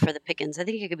is ripe for the pickings. I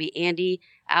think it could be Andy,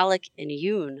 Alec, and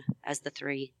Yoon as the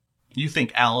three. You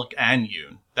think Alec and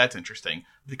Yoon. That's interesting.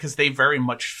 Because they very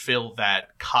much fill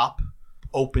that cop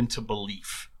open to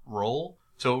belief role.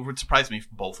 So it would surprise me if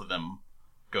both of them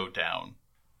go down.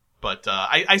 But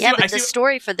I see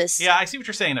story for this. Yeah, I see what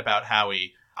you're saying about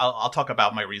Howie. I'll talk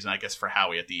about my reason, I guess, for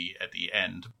Howie at the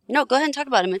end. No, go ahead and talk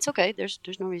about him. It's okay. There's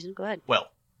no reason. Go ahead.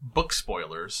 Well, book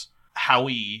spoilers.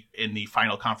 Howie, in the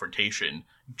final confrontation,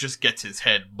 just gets his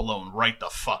head blown right the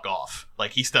fuck off.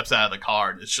 Like, he steps out of the car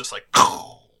and it's just like,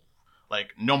 like,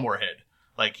 no more head.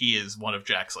 Like, he is one of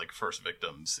Jack's, like, first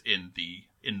victims in the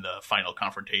final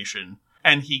confrontation.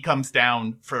 And he comes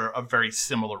down for a very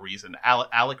similar reason.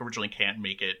 Alec originally can't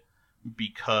make it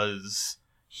because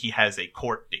he has a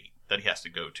court date that he has to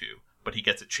go to, but he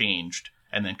gets it changed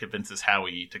and then convinces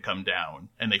Howie to come down,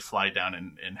 and they fly down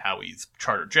in Howie's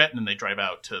charter jet, and then they drive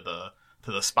out to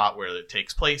the spot where it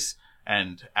takes place,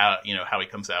 and Howie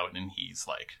comes out and he's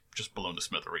like just blown to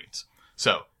smithereens.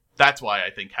 So that's why I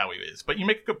think Howie is. But you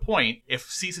make a good point. If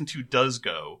season 2 does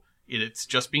go, it's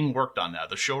just being worked on now.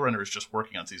 The showrunner is just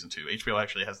working on season 2. HBO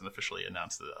actually hasn't officially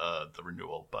announced the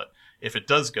renewal, but if it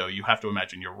does go, you have to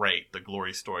imagine you're right. The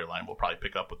Glory storyline will probably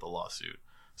pick up with the lawsuit.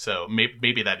 So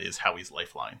maybe that is Howie's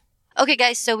lifeline. Okay,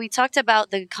 guys, so we talked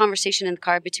about the conversation in the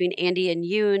car between Andy and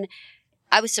Yoon.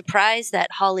 I was surprised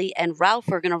that Holly and Ralph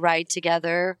were going to ride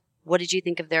together. What did you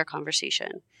think of their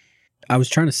conversation? I was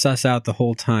trying to suss out the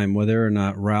whole time whether or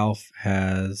not Ralph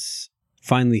has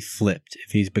finally flipped,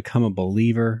 if he's become a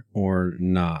believer or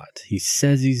not. He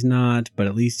says he's not, but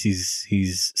at least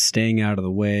he's staying out of the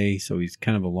way, so he's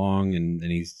kind of along and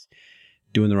he's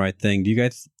doing the right thing. Do you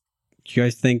guys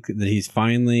think that he's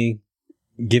finally,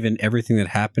 given everything that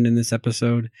happened in this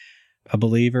episode, a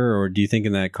believer? Or do you think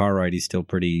in that car ride he's still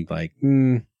pretty like,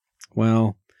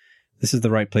 well, this is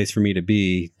the right place for me to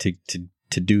be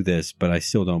to do this, but I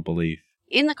still don't believe?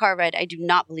 In the car ride, I do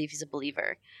not believe he's a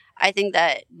believer. I think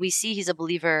that we see he's a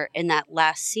believer in that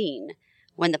last scene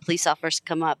when the police officers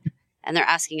come up and they're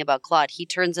asking about Claude. He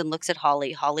turns and looks at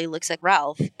Holly. Holly looks at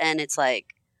Ralph, and it's like,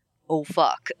 oh,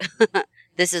 fuck.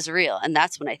 This is real. And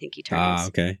that's when I think he turns.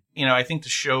 Okay. I think the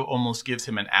show almost gives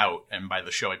him an out. And by the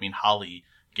show, I mean Holly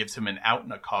gives him an out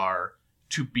in a car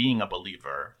to being a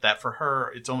believer. That for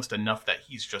her, it's almost enough that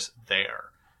he's just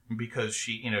there. Because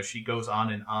she goes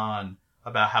on and on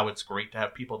about how it's great to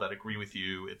have people that agree with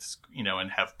you. It's,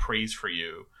 and have praise for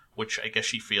you, which I guess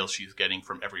she feels she's getting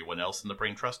from everyone else in the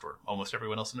Brain Trust, or almost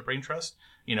everyone else in the Brain Trust.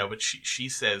 But she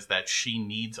says that she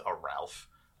needs a Ralph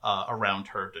around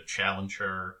her to challenge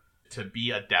her, to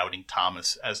be a doubting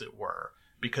Thomas, as it were,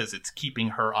 because it's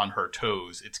keeping her on her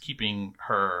toes. It's keeping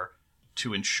her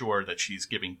to ensure that she's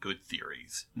giving good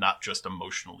theories, not just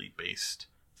emotionally based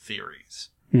theories.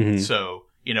 Mm-hmm. So,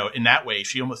 in that way,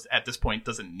 she almost at this point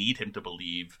doesn't need him to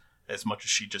believe as much as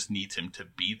she just needs him to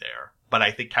be there. But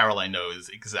I think Caroline knows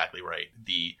exactly right.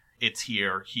 It's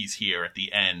here, he's here at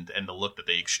the end, and the look that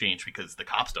they exchange, because the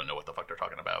cops don't know what the fuck they're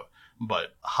talking about.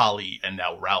 But Holly and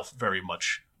now Ralph very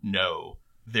much know.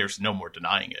 There's no more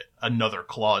denying it. Another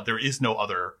Claude. There is no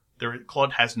other.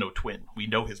 Claude has no twin. We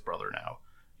know his brother now.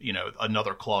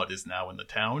 Another Claude is now in the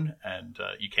town, and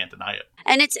you can't deny it.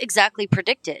 And it's exactly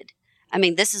predicted. I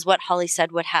mean, this is what Holly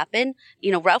said would happen.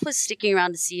 Ralph was sticking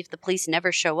around to see if the police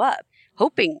never show up,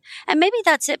 hoping. And maybe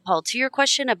that's it, Paul. To your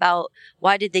question about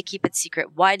why did they keep it secret?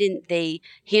 Why didn't they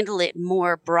handle it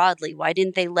more broadly? Why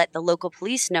didn't they let the local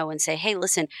police know and say, hey,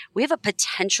 listen, we have a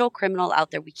potential criminal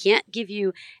out there. We can't give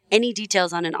you any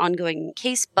details on an ongoing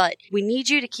case, but we need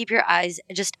you to keep your eyes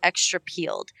just extra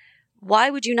peeled. Why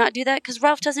would you not do that? Because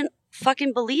Ralph doesn't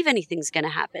fucking believe anything's going to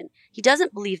happen. He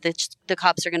doesn't believe that the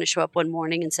cops are going to show up one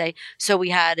morning and say, so we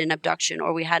had an abduction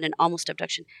or we had an almost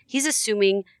abduction. He's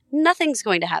assuming nothing's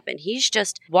going to happen. He's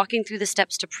just walking through the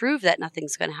steps to prove that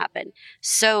nothing's going to happen.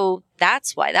 So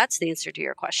that's why. That's the answer to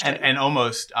your question. And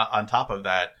almost on top of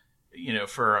that,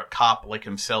 for a cop like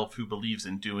himself who believes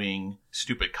in doing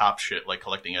stupid cop shit like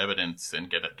collecting evidence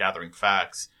and gathering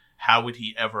facts, how would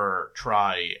he ever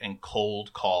try and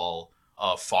cold call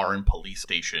a foreign police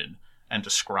station and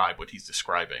describe what he's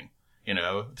describing. You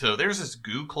know, so there's this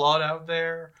goo Claude out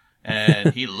there,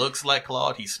 and he looks like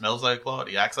Claude, he smells like Claude,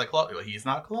 he acts like Claude. He's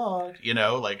not Claude. You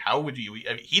know, like, how would you?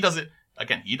 I mean, he doesn't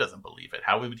believe it.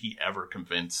 How would he ever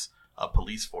convince a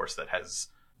police force that has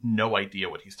no idea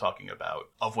what he's talking about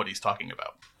of what he's talking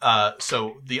about?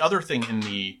 So the other thing in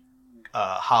the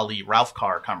Holly Ralph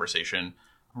Carr conversation,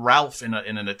 Ralph, in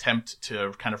an attempt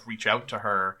to kind of reach out to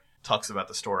her, talks about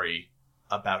the story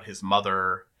about his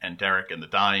mother and Derek and the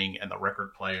dying and the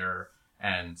record player.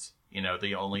 And, you know,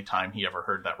 the only time he ever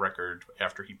heard that record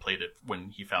after he played it when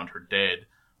he found her dead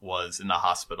was in the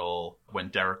hospital when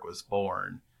Derek was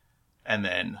born. And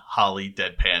then Holly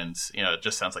deadpans, you know, it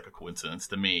just sounds like a coincidence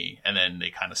to me. And then they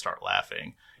kind of start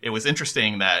laughing. It was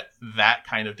interesting that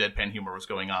kind of deadpan humor was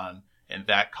going on in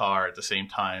that car at the same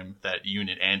time that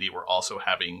Yoon and Andy were also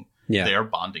having their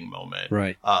bonding moment.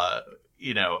 Right.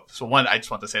 You know, so one, I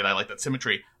just want to say that I like that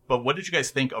symmetry. But what did you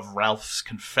guys think of Ralph's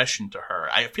confession to her?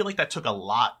 I feel like that took a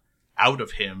lot out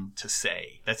of him to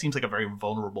say. That seems like a very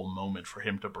vulnerable moment for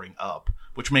him to bring up,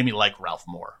 which made me like Ralph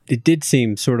more. It did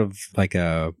seem sort of like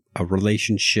a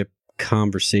relationship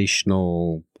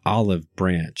conversational olive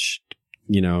branch,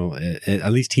 you know,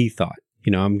 at least he thought.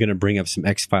 You know, I'm going to bring up some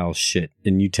X-Files shit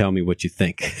and you tell me what you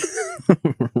think.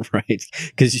 Right?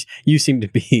 Because you seem to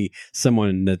be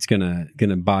someone that's gonna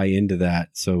buy into that.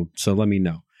 So let me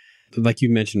know. Like you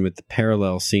mentioned with the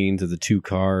parallel scenes of the two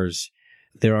cars,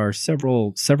 there are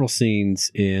several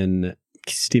scenes in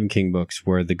Stephen King books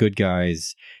where the good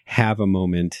guys have a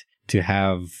moment to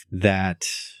have that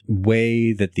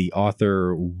way that the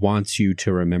author wants you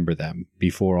to remember them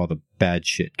before all the bad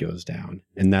shit goes down.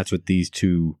 And that's what these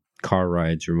two car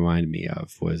rides remind me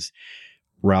of, was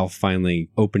Ralph finally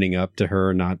opening up to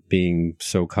her, not being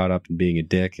so caught up in being a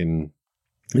dick, and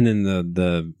then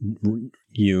the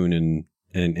Yoon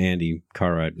and Andy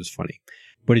car ride was funny.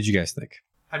 What did you guys think?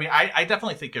 I mean, I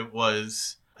definitely think it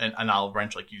was an olive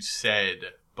branch, like you said,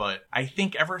 but I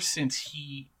think ever since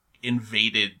he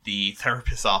invaded the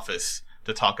therapist's office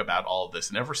to talk about all of this,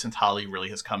 and ever since Holly really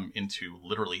has come into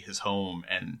literally his home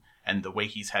and the way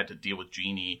he's had to deal with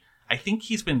Jeannie, I think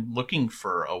he's been looking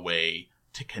for a way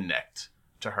to connect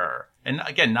to her. And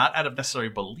again, not out of necessary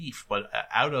belief, but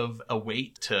out of a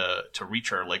way to reach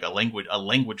her, like a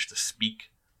language to speak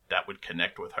that would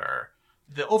connect with her.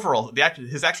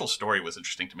 His actual story was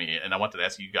interesting to me, and I wanted to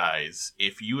ask you guys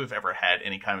if you have ever had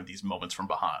any kind of these moments from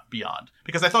beyond,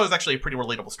 because I thought it was actually a pretty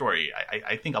relatable story.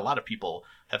 I think a lot of people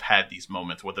have had these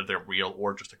moments, whether they're real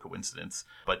or just a coincidence,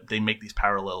 but they make these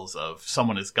parallels of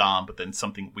someone is gone, but then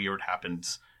something weird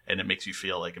happens, and it makes you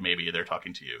feel like maybe they're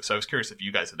talking to you. So I was curious if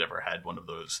you guys had ever had one of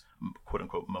those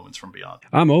quote-unquote moments from beyond.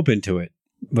 I'm open to it,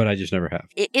 but I just never have.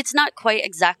 It's not quite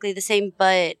exactly the same,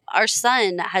 but our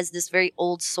son has this very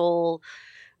old soul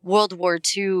World War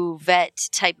II vet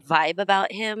type vibe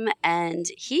about him. And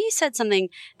he said something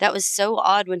that was so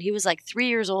odd when he was like 3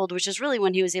 years old, which is really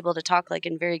when he was able to talk like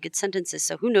in very good sentences.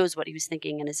 So who knows what he was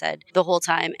thinking in his head the whole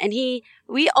time. And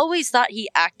we always thought he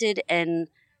acted and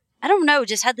I don't know,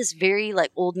 just had this very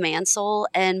like old man soul.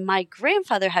 And my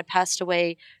grandfather had passed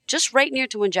away just right near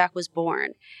to when Jack was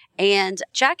born. And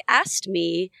Jack asked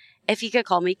me if he could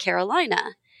call me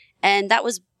Carolina. And that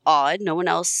was odd. No one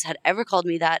else had ever called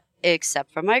me that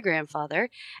except for my grandfather.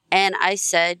 And I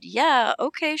said, yeah,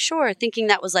 okay, sure. Thinking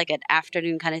that was like an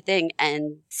afternoon kind of thing.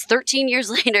 And 13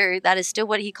 years later, that is still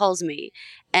what he calls me.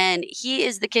 And he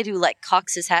is the kid who like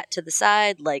cocks his hat to the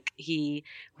side like he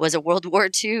was a World War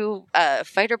II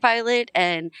fighter pilot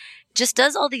and just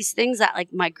does all these things that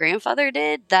like my grandfather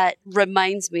did that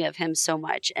reminds me of him so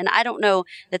much. And I don't know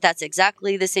that that's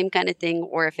exactly the same kind of thing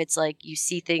or if it's like you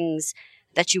see things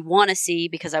that you want to see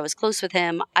because I was close with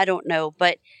him. I don't know.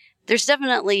 But there's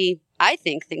definitely, I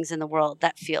think, things in the world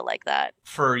that feel like that.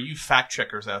 For you fact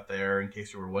checkers out there, in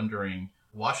case you were wondering,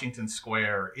 Washington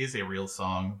Square is a real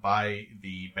song by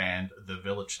the band The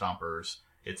Village Stompers.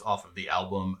 It's off of the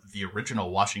album The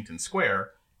Original Washington Square.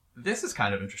 This is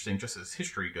kind of interesting just as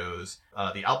history goes.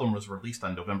 The album was released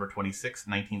on November 26,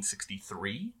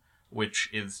 1963, which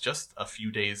is just a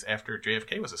few days after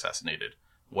JFK was assassinated.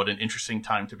 What an interesting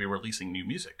time to be releasing new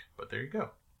music. But there you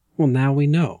go. Well, now we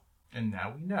know. And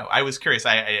now we know. I was curious.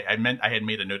 I had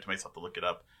made a note to myself to look it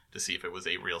up to see if it was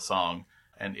a real song.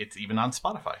 And it's even on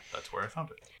Spotify. That's where I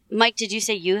found it. Mike, did you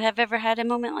say you have ever had a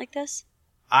moment like this?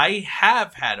 I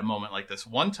have had a moment like this.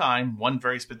 One time,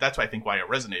 that's why I think why it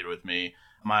resonated with me.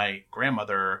 My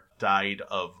grandmother died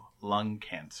of lung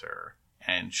cancer.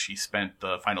 And she spent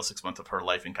the final 6 months of her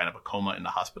life in kind of a coma in the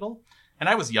hospital. And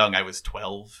I was young. I was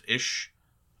 12-ish.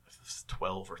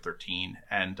 12 or 13.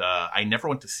 And I never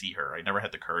went to see her. I never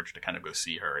had the courage to kind of go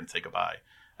see her and say goodbye.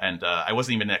 And I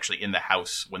wasn't even actually in the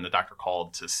house when the doctor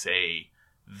called to say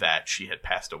that she had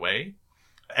passed away.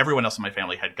 Everyone else in my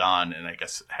family had gone and I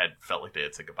guess had felt like they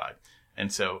had said goodbye.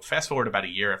 And so fast forward about a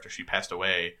year after she passed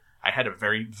away, I had a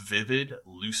very vivid,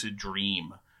 lucid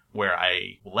dream where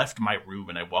I left my room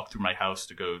and I walked through my house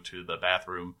to go to the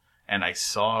bathroom. And I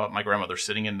saw my grandmother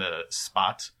sitting in the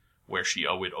spot where she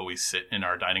would always sit in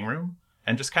our dining room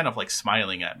and just kind of like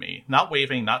smiling at me, not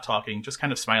waving, not talking, just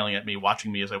kind of smiling at me,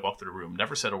 watching me as I walked through the room,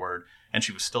 never said a word. And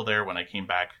she was still there when I came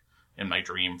back in my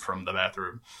dream from the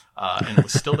bathroom, and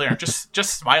was still there, just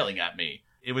smiling at me.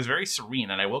 It was very serene.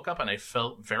 And I woke up and I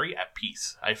felt very at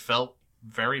peace. I felt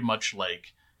very much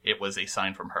like it was a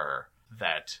sign from her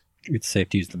that it's safe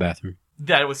to use the bathroom.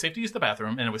 That it was safe to use the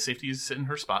bathroom and it was safe to sit in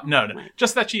her spot. No,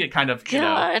 just that she had kind of,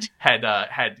 had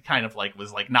kind of like,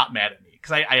 was like not mad at me.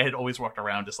 Because I had always walked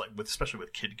around just like, especially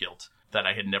with kid guilt, that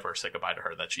I had never said goodbye to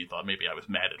her, that she thought maybe I was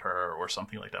mad at her or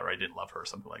something like that, or I didn't love her or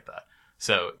something like that.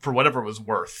 So for whatever it was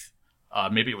worth,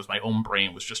 maybe it was my own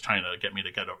brain was just trying to get me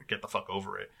to get the fuck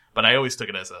over it. But I always took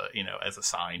it as a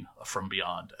sign from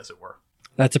beyond, as it were.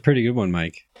 That's a pretty good one,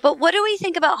 Mike. But what do we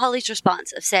think about Holly's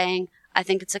response of saying, I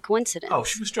think it's a coincidence? Oh,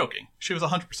 she was joking. She was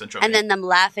 100% joking. And then them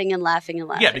laughing and laughing and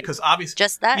laughing. Yeah, because obviously...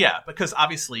 Just that? Yeah, because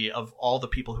obviously of all the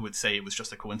people who would say it was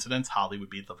just a coincidence, Holly would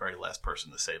be the very last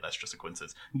person to say that's just a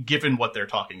coincidence, given what they're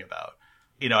talking about.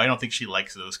 I don't think she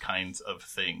likes those kinds of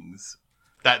things.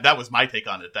 That was my take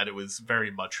on it, that it was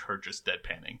very much her just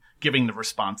deadpanning, giving the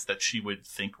response that she would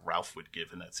think Ralph would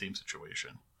give in that same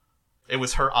situation. It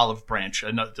was her olive branch,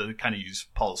 to kind of use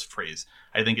Paul's phrase.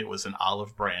 I think it was an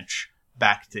olive branch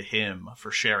back to him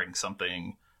for sharing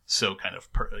something so kind of,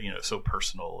 so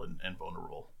personal and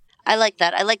vulnerable. I like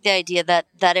that. I like the idea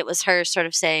that it was her sort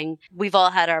of saying, we've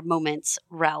all had our moments,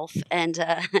 Ralph. And,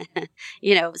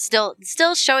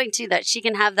 still showing too that she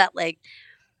can have that, like,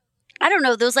 I don't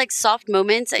know, those like soft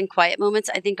moments and quiet moments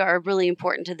I think are really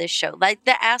important to this show. Like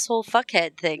the asshole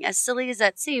fuckhead thing, as silly as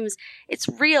that seems, it's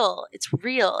real. It's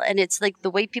real. And it's like the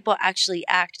way people actually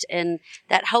act. And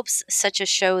that helps such a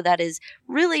show that is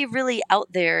really, really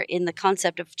out there in the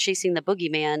concept of chasing the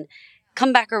boogeyman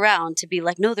come back around to be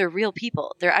like, no, they're real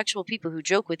people. They're actual people who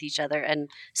joke with each other and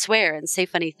swear and say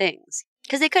funny things.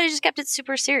 Because they could have just kept it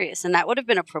super serious. And that would have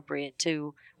been appropriate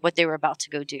to what they were about to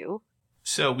go do.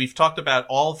 So we've talked about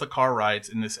all of the car rides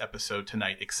in this episode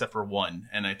tonight, except for one.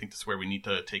 And I think that's where we need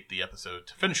to take the episode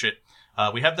to finish it.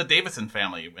 We have the Davidson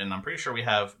family, and I'm pretty sure we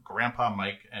have Grandpa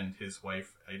Mike and his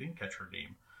wife. I didn't catch her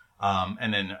name.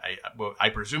 And then I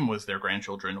presume was their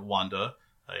grandchildren, Wanda,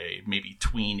 a maybe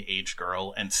tween-age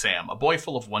girl, and Sam, a boy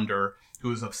full of wonder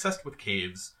who is obsessed with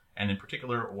caves, and in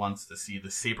particular wants to see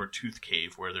the Saber-Tooth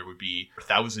Cave, where there would be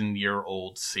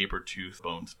 1,000-year-old saber-tooth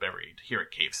bones buried here at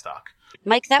Cavestock.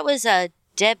 Mike, that was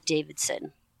Deb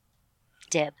Davidson.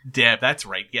 Deb, that's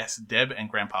right. Yes, Deb and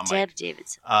Grandpa Mike. Deb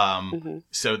Davidson.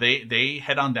 So they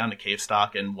head on down to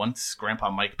Cavestock, and once Grandpa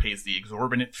Mike pays the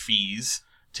exorbitant fees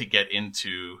to get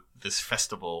into this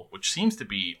festival, which seems to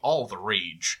be all the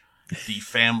rage, the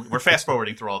family, we're fast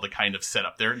forwarding through all the kind of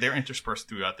setup. They're interspersed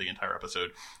throughout the entire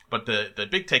episode. But the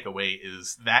big takeaway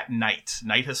is that night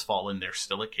has fallen. They're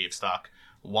still at Cavestock.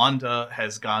 Wanda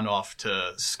has gone off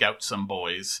to scout some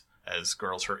boys, as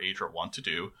girls her age are wont to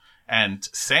do. And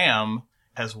Sam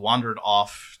has wandered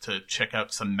off to check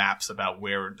out some maps about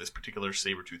where this particular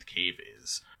Saber-Tooth Cave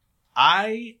is.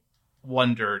 I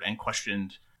wondered and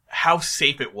questioned how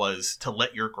safe it was to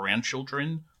let your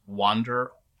grandchildren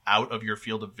wander out of your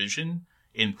field of vision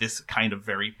in this kind of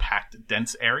very packed,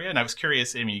 dense area. And I was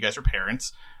curious, I mean, you guys are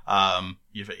parents.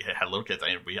 You've had little kids.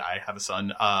 I have a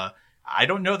son. I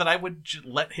don't know that I would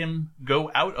let him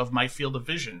go out of my field of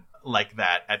vision like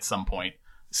that at some point.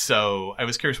 So I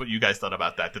was curious what you guys thought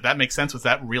about that. Did that make sense? Was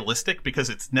that realistic? Because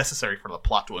it's necessary for the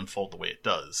plot to unfold the way it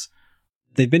does.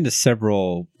 They've been to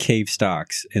several cave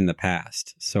stocks in the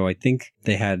past, so I think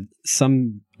they had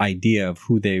some idea of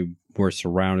who they were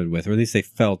surrounded with, or at least they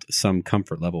felt some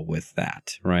comfort level with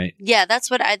that, right? Yeah, that's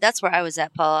where I was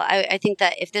at, Paul. I think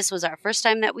that if this was our first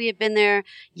time that we had been there,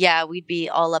 yeah, we'd be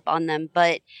all up on them.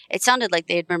 But it sounded like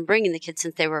they had been bringing the kids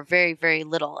since they were very, very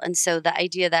little. And so the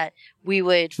idea that we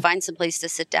would find some place to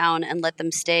sit down and let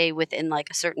them stay within like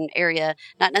a certain area,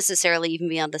 not necessarily even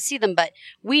be able to see them, but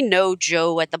we know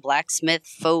Joe at the blacksmith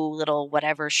faux little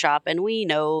whatever shop, and we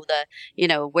know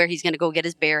where he's going to go get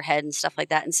his bear head and stuff like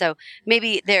that. And so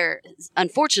maybe they're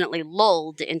unfortunately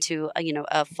lulled into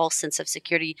a false sense of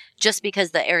security just because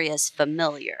the area is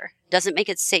familiar. Doesn't make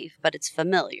it safe, but it's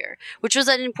familiar, which was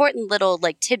an important little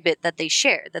like tidbit that they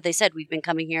shared, that they said, we've been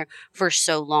coming here for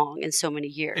so long and so many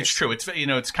years. It's true. It's,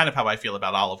 it's kind of how I feel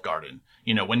about Olive Garden.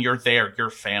 When you're there, you're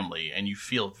family, and you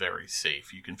feel very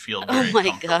safe. You can feel very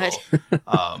comfortable.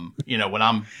 God.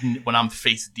 When I'm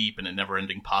face deep in a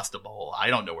never-ending pasta bowl, I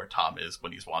don't know where Tom is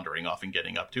when he's wandering off and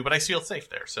getting up to, but I feel safe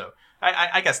there. So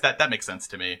I guess that makes sense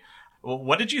to me. Well,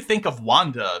 what did you think of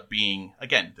Wanda being,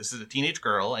 again, this is a teenage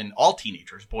girl, and all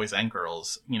teenagers, boys and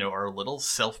girls, are a little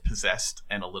self-possessed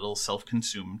and a little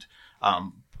self-consumed.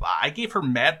 I gave her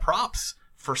mad props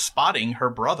for spotting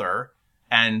her brother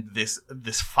and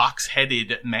this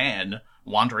fox-headed man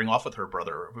wandering off with her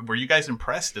brother. Were you guys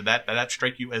impressed? Did that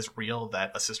strike you as real,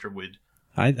 that a sister would?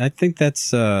 I think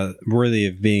that's worthy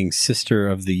of being Sister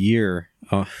of the Year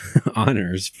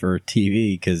honors for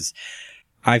TV, because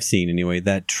I've seen, anyway,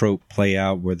 that trope play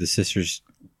out where the sisters,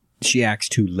 she acts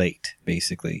too late,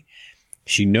 basically.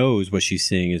 She knows what she's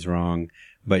seeing is wrong,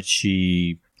 but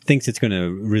she thinks it's going to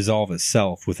resolve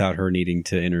itself without her needing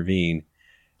to intervene.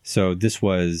 So this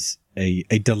was a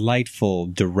delightful,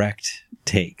 direct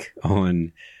take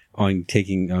on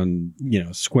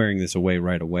squaring this away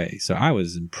right away. So I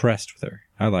was impressed with her.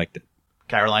 I liked it.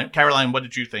 Caroline, what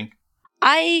did you think?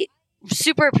 I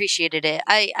super appreciated it.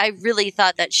 I really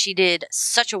thought that she did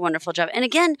such a wonderful job. And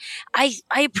again, I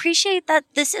appreciate that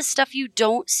this is stuff you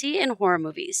don't see in horror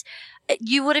movies.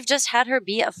 You would have just had her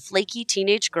be a flaky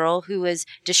teenage girl who was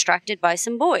distracted by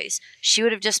some boys. She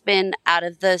would have just been out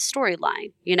of the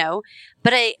storyline,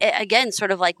 But again,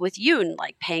 sort of like with Yoon,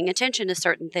 like paying attention to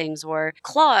certain things, or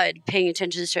Claude paying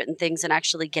attention to certain things and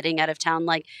actually getting out of town,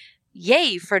 like,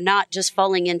 yay for not just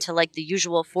falling into like the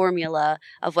usual formula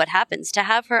of what happens. To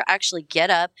have her actually get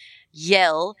up,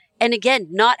 yell, and again,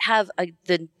 not have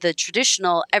the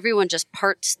traditional, everyone just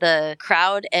parts the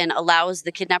crowd and allows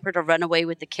the kidnapper to run away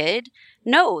with the kid.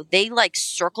 No, they like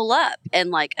circle up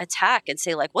and like attack and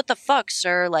say like, what the fuck,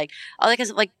 sir? Like, all that kind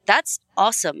of, like, that's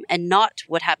awesome, and not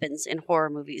what happens in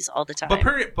horror movies all the time.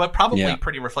 But probably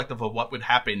pretty reflective of what would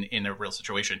happen in a real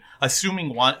situation.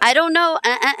 Assuming one, I don't know.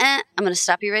 I'm going to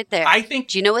stop you right there. I think.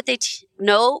 Do you know what they do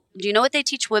you know what they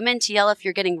teach women to yell if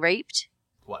you're getting raped?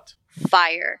 What?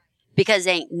 Fire. Because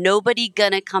ain't nobody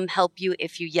gonna come help you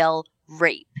if you yell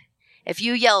rape. If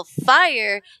you yell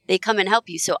fire, they come and help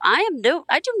you. So I do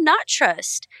not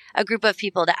trust a group of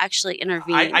people to actually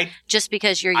intervene just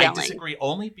because you're yelling. I disagree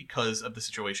only because of the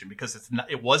situation, because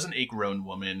it wasn't a grown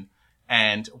woman,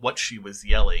 and what she was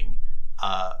yelling,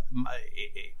 a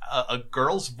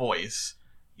girl's voice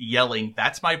yelling,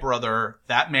 "That's my brother.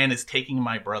 That man is taking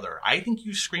my brother." I think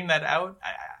you scream that out.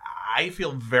 I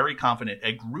feel very confident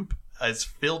a group as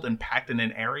filled and packed in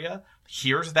an area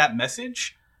hears that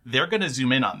message, they're going to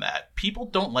zoom in on that. People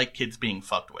don't like kids being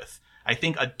fucked with. I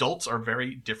think adults are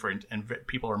very different, and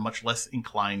people are much less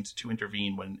inclined to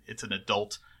intervene when it's an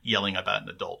adult yelling about an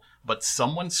adult. But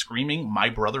someone screaming, "My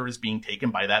brother is being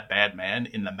taken by that bad man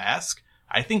in the mask,"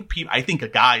 I think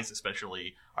guys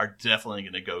especially are definitely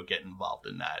going to go get involved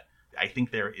in that. I think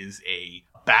there is a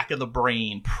back of the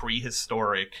brain,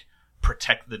 prehistoric,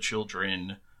 protect the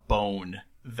children bone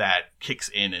that kicks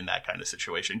in that kind of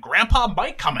situation. Grandpa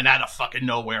Mike coming out of fucking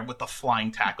nowhere with the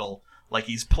flying tackle like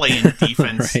he's playing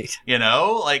defense. Right.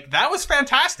 Like, that was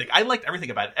fantastic. I liked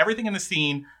everything about it. Everything in the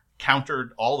scene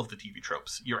countered all of the TV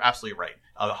tropes. You're absolutely right.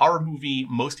 A horror movie,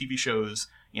 most TV shows,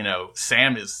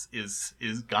 Sam is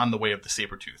gone the way of the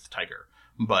saber-toothed tiger.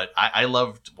 But I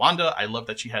loved Wanda. I loved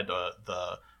that she had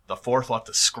the forethought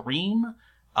to scream.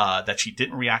 That she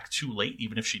didn't react too late,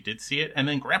 even if she did see it. And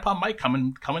then Grandpa Mike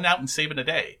coming out and saving the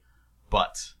day.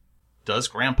 But does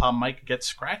Grandpa Mike get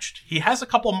scratched? He has a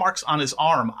couple marks on his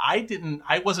arm.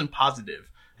 I wasn't positive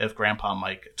if Grandpa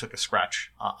Mike took a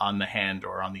scratch on the hand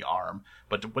or on the arm.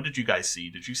 But what did you guys see?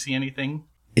 Did you see anything?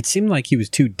 It seemed like he was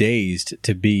too dazed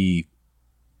to be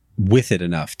with it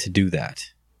enough to do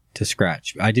that, to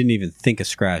scratch. I didn't even think a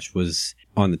scratch was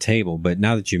on the table, but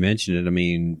now that you mention it, I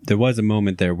mean, there was a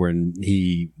moment there when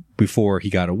before he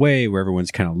got away, where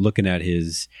everyone's kind of looking at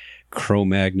his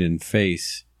Cro-Magnon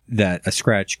face, that a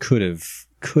scratch could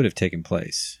have taken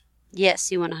place. Yes,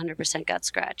 he 100% got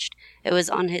scratched. It was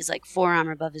on his forearm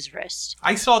above his wrist.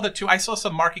 I saw that too. I saw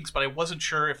some markings, but I wasn't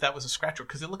sure if that was a scratch,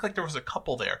 because it looked like there was a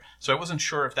couple there. So I wasn't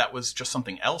sure if that was just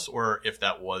something else or if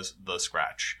that was the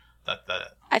scratch.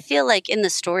 I feel like in the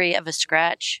story of a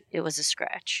scratch, it was a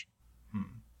scratch.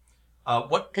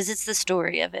 Because it's the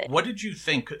story of it. What did you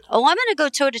think? Oh, I'm going to go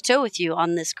toe to toe with you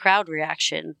on this crowd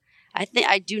reaction.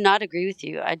 I do not agree with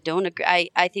you. I don't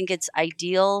agree. I think it's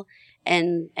ideal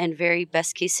and very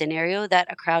best case scenario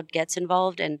that a crowd gets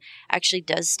involved and actually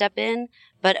does step in.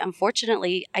 But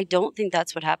unfortunately, I don't think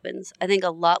that's what happens. I think a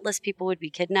lot less people would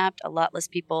be kidnapped, a lot less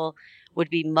people would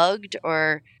be mugged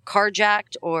or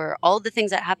carjacked or all the things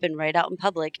that happen right out in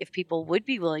public if people would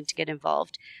be willing to get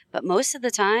involved. But most of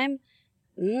the time,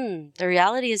 the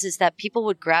reality is that people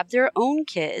would grab their own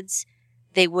kids,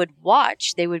 they would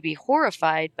watch, they would be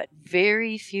horrified, but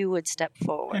very few would step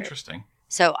forward. Interesting.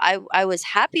 So I was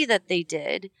happy that they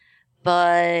did,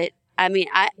 but I mean,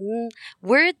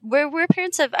 we're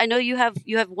parents of. I know you have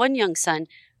one young son.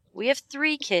 We have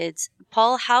 3 kids.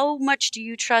 Paul, how much do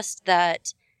you trust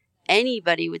that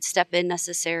anybody would step in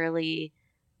necessarily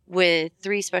with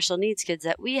 3 special needs kids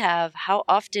that we have? How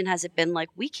often has it been like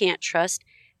we can't trust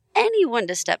anyone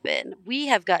to step in? We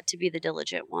have got to be the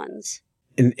diligent ones.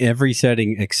 In every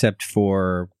setting except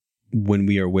for when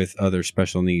we are with other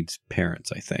special needs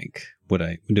parents, I think.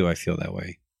 Do I feel that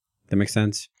way? That makes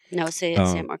sense? No, say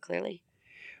it more clearly.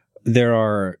 There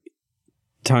are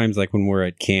times like when we're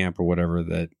at camp or whatever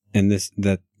that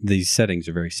these settings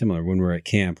are very similar. When we're at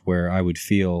camp, where I would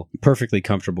feel perfectly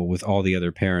comfortable with all the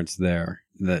other parents there,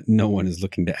 that no one is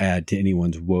looking to add to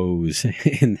anyone's woes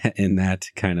in that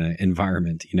kind of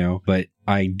environment, you know. But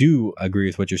I do agree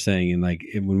with what you're saying, and like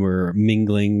when we're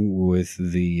mingling with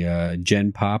the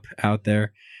Gen Pop out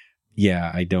there.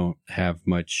 Yeah, I don't have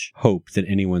much hope that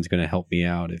anyone's going to help me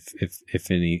out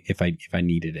if I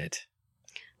needed it.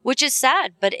 Which is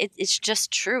sad, but it's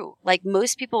just true. Like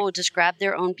most people will just grab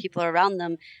their own people around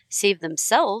them, save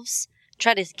themselves,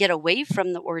 try to get away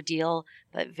from the ordeal,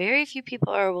 but very few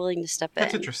people are willing to step in.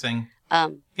 That's interesting.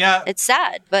 Yeah. It's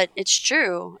sad, but it's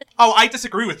true. Oh, I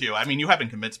disagree with you. I mean, you haven't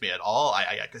convinced me at all.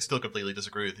 I still completely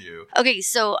disagree with you. Okay,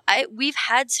 so we've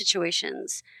had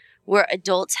situations where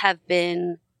adults have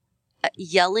been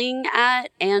yelling at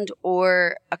and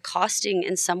or accosting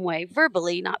in some way,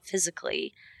 verbally, not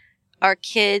physically, our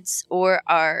kids or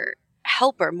our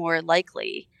helper more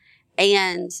likely,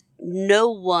 and no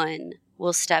one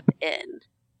will step in.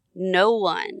 No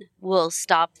one will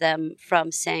stop them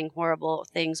from saying horrible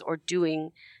things or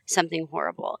doing something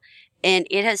horrible. And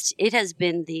it has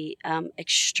been the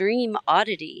extreme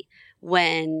oddity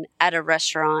when at a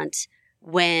restaurant,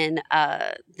 when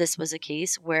this was a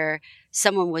case where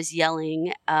someone was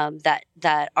yelling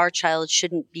that our child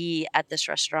shouldn't be at this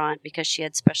restaurant because she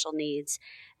had special needs.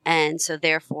 And so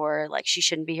therefore, like, she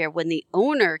shouldn't be here. When the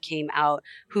owner came out,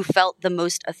 who felt the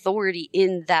most authority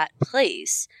in that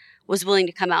place, was willing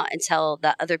to come out and tell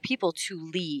the other people to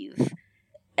leave,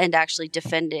 and actually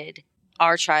defended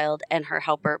our child and her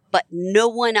helper. But no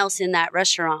one else in that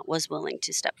restaurant was willing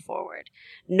to step forward.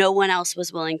 No one else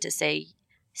was willing to say,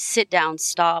 sit down,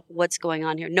 stop, what's going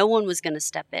on here? No one was going to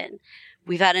step in.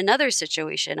 We've had another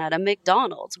situation at a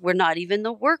McDonald's where not even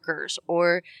the workers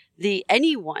or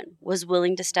anyone was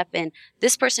willing to step in.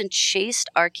 This person chased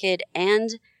our kid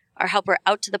and our helper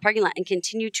out to the parking lot and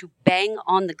continued to bang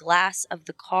on the glass of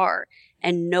the car,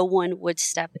 and no one would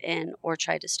step in or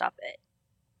try to stop it.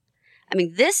 I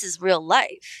mean, this is real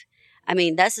life. I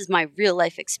mean, this is my real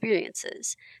life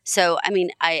experiences. So, I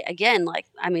mean, I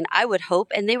would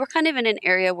hope, and they were kind of in an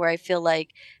area where I feel like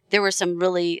there were some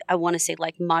really, I want to say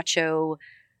like macho,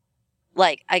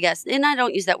 like, I guess, and I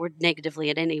don't use that word negatively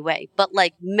in any way, but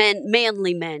like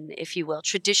manly men, if you will,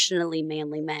 traditionally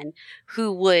manly men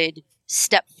who would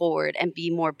step forward and be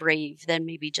more brave than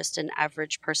maybe just an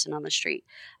average person on the street.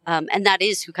 And that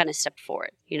is who kind of stepped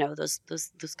forward. You know, those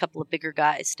couple of bigger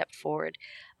guys stepped forward.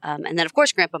 And then of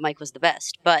course Grandpa Mike was the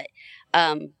best, but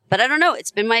I don't know.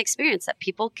 It's been my experience that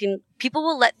people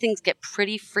will let things get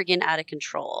pretty friggin' out of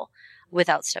control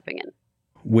without stepping in.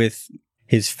 With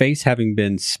his face having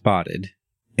been spotted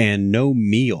and no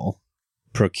meal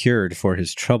procured for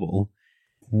his trouble,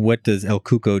 what does El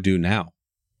Cuco do now?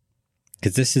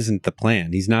 Because this isn't the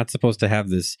plan. He's not supposed to have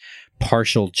this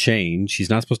partial change. He's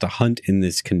not supposed to hunt in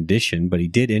this condition, but he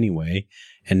did anyway.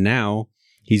 And now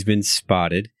he's been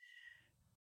spotted.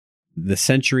 The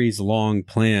centuries-long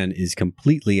plan is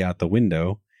completely out the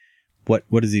window. What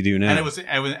does he do now?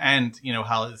 And you know,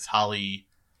 as Holly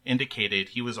indicated,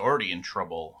 he was already in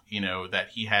trouble. You know, that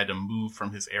he had to move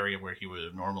from his area where he would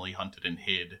have normally hunted and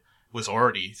hid, was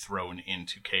already thrown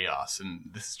into chaos.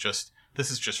 And this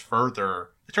is just further.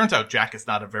 It turns out Jack is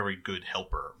not a very good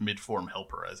helper, mid-form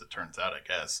helper, as it turns out, I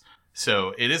guess.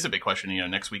 So it is a big question. You know,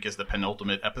 next week is the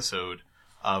penultimate episode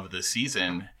of the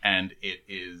season, and it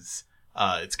is.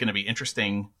 It's going to be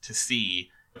interesting to see,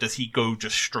 does he go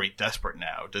just straight desperate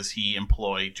now? Does he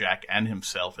employ Jack and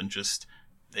himself and just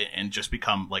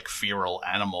become like feral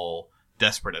animal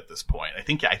desperate at this point? I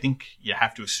think you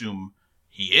have to assume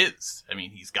he is. I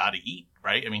mean, he's got to eat,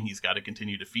 right? I mean, he's got to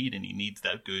continue to feed, and he needs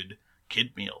that good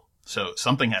kid meal. So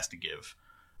something has to give.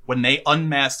 When they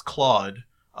unmasked Claude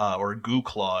or Goo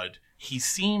Claude, he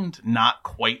seemed not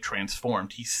quite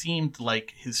transformed. He seemed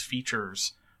like his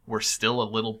features were still a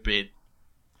little bit,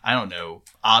 I don't know,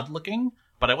 odd looking,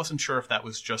 but I wasn't sure if that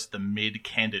was just the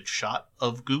mid-candid shot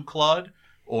of Goo Claude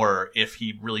or if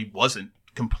he really wasn't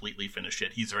completely finished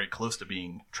yet. He's very close to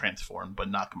being transformed, but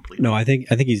not completely. No, I think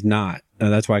he's not.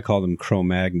 That's why I called him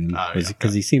Cro-Magnon,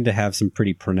 because he seemed to have some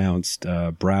pretty pronounced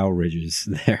brow ridges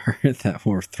there that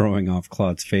were throwing off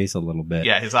Claude's face a little bit.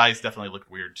 Yeah, his eyes definitely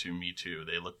looked weird to me too.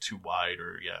 They looked too wide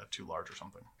or too large or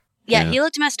something. Yeah, he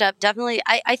looked messed up. Definitely.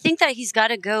 I think that he's got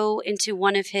to go into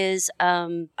one of his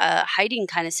hiding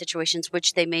kind of situations,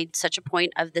 which they made such a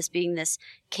point of this being this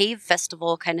cave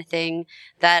festival kind of thing,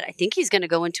 that I think he's going to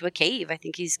go into a cave.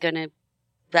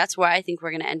 That's where I think we're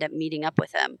going to end up meeting up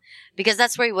with him, because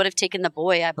that's where he would have taken the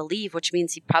boy, I believe, which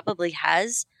means he probably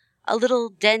has a little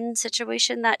den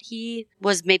situation that he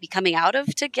was maybe coming out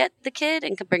of to get the kid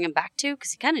and could bring him back to,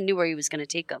 because he kind of knew where he was going to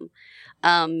take him.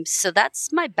 So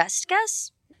that's my best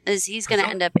guess. Is he's going to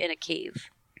end up in a cave.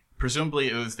 Presumably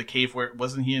it was the cave where,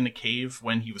 wasn't he in the cave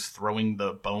when he was throwing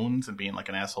the bones and being like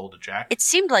an asshole to Jack? It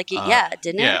seemed like it,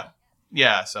 didn't it?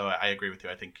 Yeah, so I agree with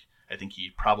you. I think he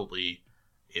probably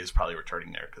is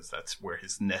returning there because that's where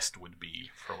his nest would be,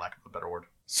 for lack of a better word.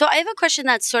 So I have a question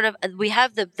that's sort of, we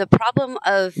have the problem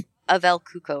of El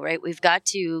Cuco, right? We've got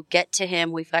to get to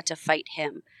him. We've got to fight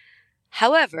him.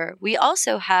 However, we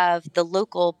also have the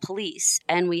local police,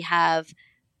 and we have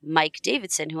Mike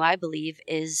Davidson, who I believe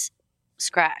is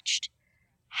scratched.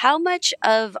 How much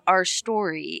of our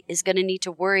story is going to need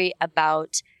to worry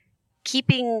about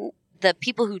keeping the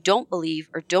people who don't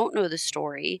believe or don't know the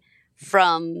story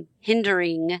from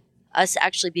hindering us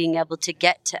actually being able to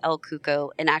get to El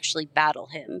Cuco and actually battle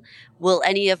him? Will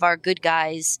any of our good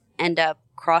guys end up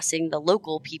crossing the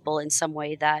local people in some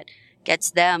way that gets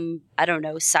them, I don't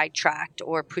know, sidetracked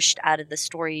or pushed out of the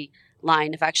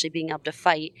storyline of actually being able to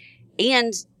fight?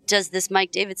 And does this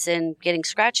Mike Davidson getting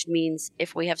scratched means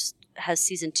if we has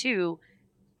season 2,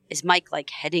 is Mike like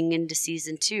heading into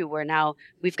season 2 where now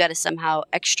we've got to somehow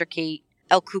extricate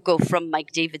El Cuco from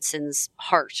Mike Davidson's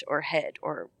heart or head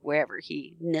or wherever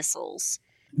he nestles?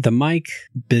 The Mike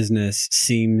business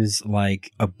seems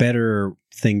like a better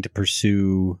thing to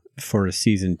pursue for a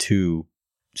season 2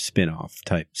 spin-off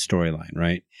type storyline,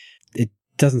 right? It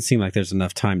doesn't seem like there's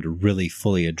enough time to really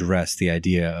fully address the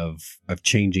idea of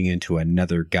changing into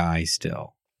another guy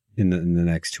still in the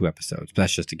next 2 episodes. But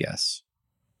that's just a guess.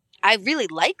 I really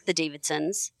like the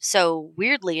Davidsons, so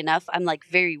weirdly enough, I'm like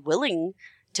very willing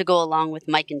to go along with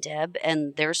Mike and Deb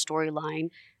and their storyline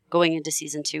going into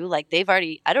season 2. Like they've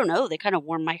already, I don't know, they kind of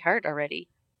warmed my heart already.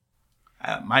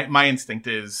 My instinct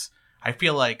is, I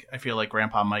feel like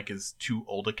Grandpa Mike is too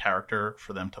old a character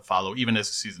for them to follow, even as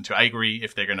season 2. I agree,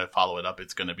 if they're going to follow it up,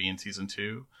 it's going to be in season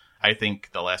 2. I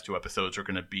think the last 2 episodes are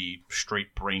going to be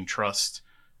straight brain trust,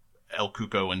 El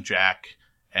Cuco and Jack,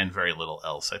 and very little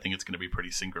else. I think it's going to be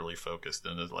pretty singularly focused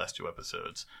in the last 2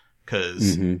 episodes.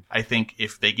 Because I think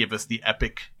if they give us the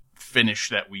epic finish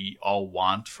that we all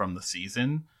want from the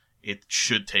season, it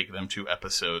should take them 2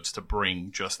 episodes to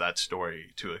bring just that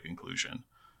story to a conclusion.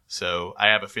 So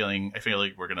I feel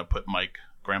like we're going to put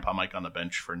Grandpa Mike on the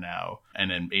bench for now,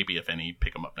 and then maybe, if any,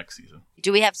 pick him up next season.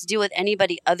 Do we have to deal with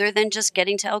anybody other than just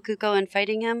getting to El Cuco and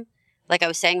fighting him? Like I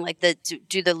was saying, like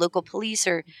do the local police,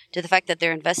 or do the fact that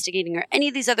they're investigating, or any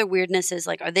of these other weirdnesses,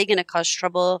 like are they going to cause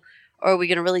trouble, or are we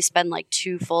going to really spend like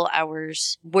 2 full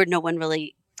hours where no one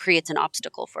really creates an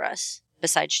obstacle for us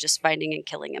besides just finding and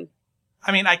killing him?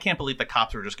 I mean, I can't believe the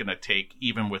cops are just going to take,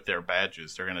 even with their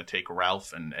badges, they're going to take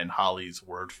Ralph and Holly's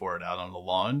word for it out on the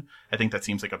lawn. I think that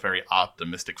seems like a very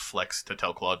optimistic flex to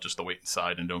tell Claude just to wait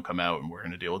inside and don't come out and we're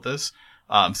going to deal with this.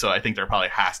 So I think there probably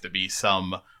has to be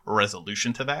some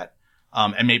resolution to that.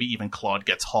 And maybe even Claude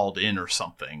gets hauled in or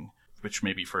something, which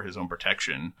may be for his own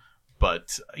protection.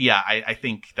 But yeah, I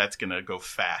think that's going to go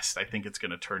fast. I think it's going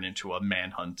to turn into a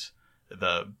manhunt.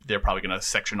 They're probably going to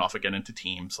section off again into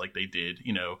teams like they did,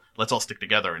 let's all stick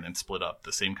together and then split up.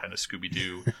 The same kind of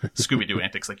Scooby-Doo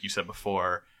antics like you said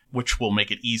before, which will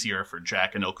make it easier for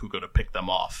Jack and El Cuco to pick them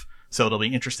off. So it'll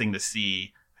be interesting to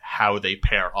see how they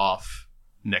pair off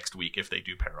next week, if they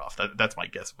do pair off. That's my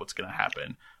guess of what's going to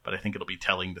happen. But I think it'll be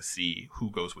telling to see who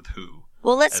goes with who.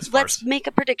 Well, let's make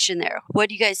a prediction there. What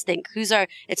do you guys think?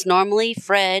 It's normally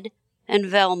Fred and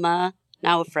Velma.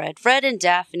 Now Fred and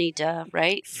Daphne,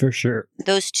 right? For sure.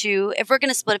 Those 2. If we're going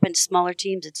to split up into smaller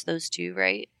teams, it's those 2,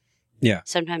 right? Yeah.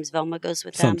 Sometimes Velma goes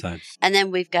with them. Sometimes. And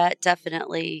then we've got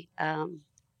definitely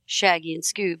Shaggy and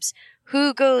Scoops.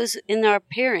 Who goes in our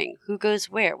pairing? Who goes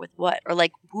where with what? Or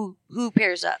like who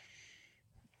pairs up?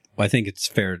 Well, I think it's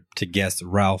fair to guess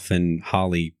Ralph and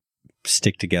Holly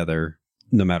stick together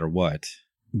no matter what.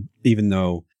 Even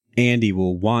though Andy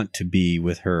will want to be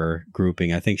with her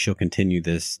grouping, I think she'll continue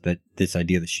this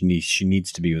idea that she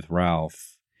needs to be with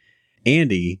Ralph.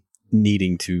 Andy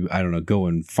needing to, I don't know, go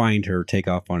and find her, take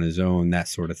off on his own, that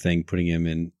sort of thing, putting him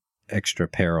in extra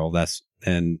peril.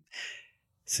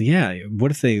 So yeah,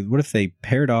 what if they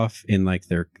paired off in like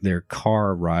their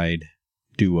car ride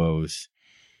duos?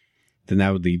 Then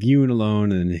that would leave Yoon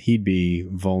alone and he'd be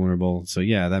vulnerable. So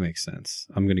yeah, that makes sense.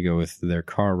 I'm going to go with their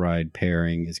car ride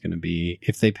pairing is going to be,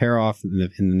 if they pair off in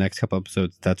the next couple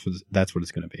episodes, that's what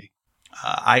it's going to be.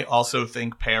 I also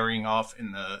think pairing off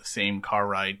in the same car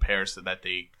ride pair so that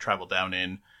they travel down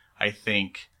in, I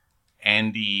think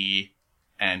Andy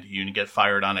and Yoon get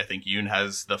fired on. I think Yoon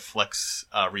has the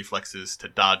reflexes to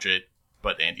dodge it,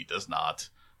 but Andy does not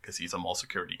because he's a mall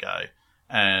security guy.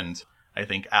 And I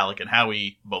think Alec and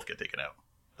Howie both get taken out.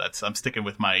 I'm sticking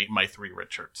with my 3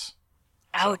 red shirts.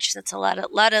 Ouch, that's a lot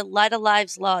of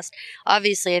lives lost.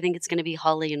 Obviously, I think it's going to be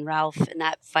Holly and Ralph in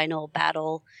that final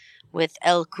battle with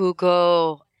El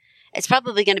Cuco. It's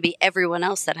probably going to be everyone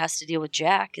else that has to deal with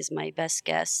Jack, is my best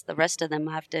guess. The rest of them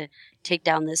have to take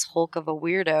down this Hulk of a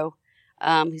weirdo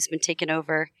who's been taken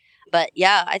over. But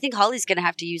yeah, I think Holly's going to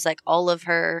have to use like all of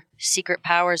her secret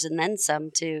powers and then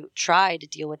some to try to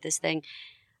deal with this thing.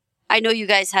 I know you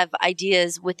guys have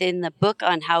ideas within the book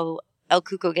on how El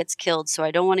Cuco gets killed, so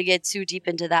I don't want to get too deep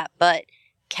into that. But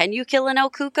can you kill an El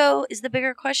Cuco is the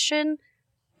bigger question?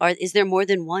 Or is there more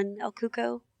than one El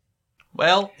Cuco?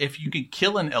 Well, if you can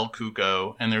kill an El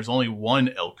Cuco and there's only one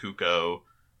El Cuco,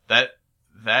 that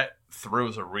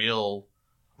throws a real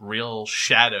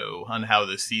shadow on how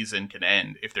the season can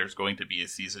end if there's going to be a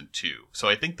season 2. So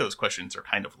I think those questions are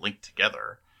kind of linked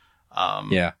together.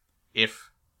 Yeah.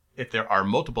 If there are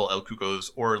multiple El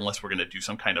Cucos, or unless we're going to do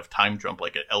some kind of time jump,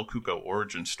 like an El Cuco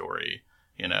origin story,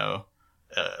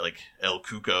 like El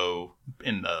Cuco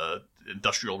in the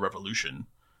Industrial Revolution,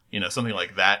 something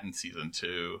like that in season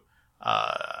 2.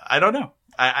 I don't know.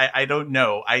 I don't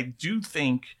know. I do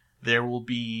think there will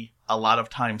be a lot of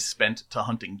time spent to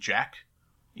hunting Jack.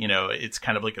 It's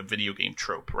kind of like a video game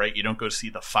trope, right? You don't go see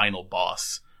the final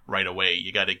boss right away.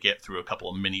 You got to get through a couple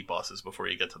of mini bosses before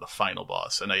you get to the final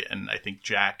boss. And I think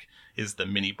Jack is the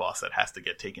mini boss that has to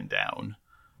get taken down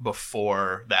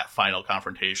before that final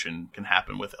confrontation can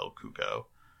happen with El Cuco.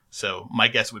 So my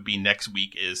guess would be next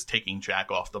week is taking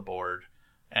Jack off the board,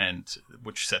 and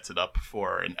which sets it up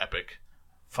for an epic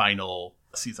final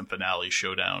season finale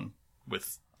showdown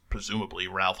with presumably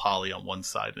Ralph, Holly on one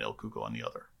side and El Cuco on the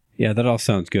other. Yeah, that all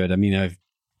sounds good. I mean,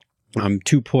 I'm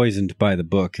too poisoned by the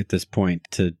book at this point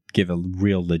to give a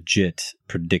real legit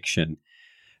prediction.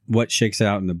 What shakes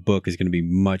out in the book is going to be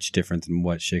much different than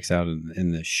what shakes out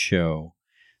in the show.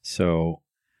 So,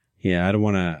 yeah, I don't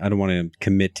want to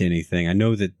commit to anything. I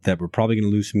know that we're probably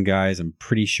going to lose some guys. I'm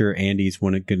pretty sure Andy's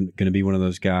going to be one of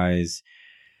those guys.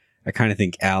 I kind of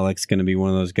think Alec's going to be one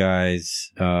of those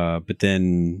guys. But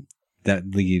then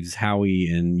that leaves Howie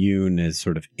and Yoon as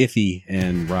sort of iffy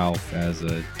and Ralph as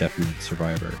a definite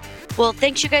survivor. Well,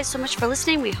 thanks you guys so much for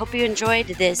listening. We hope you enjoyed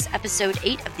this episode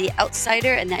 8 of The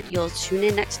Outsider and that you'll tune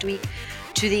in next week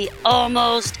to the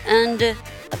almost end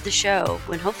of the show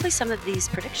when hopefully some of these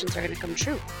predictions are going to come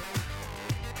true.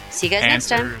 See you guys next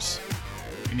time.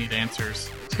 We need answers.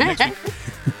 See you next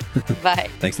week. Bye.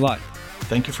 Thanks a lot.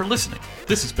 Thank you for listening.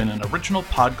 This has been an original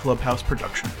Pod Clubhouse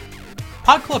production.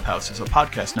 Pod Clubhouse is a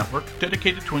podcast network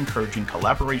dedicated to encouraging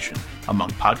collaboration among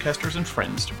podcasters and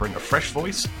friends to bring a fresh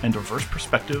voice and diverse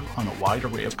perspective on a wide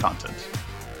array of content.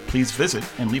 Please visit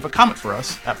and leave a comment for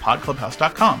us at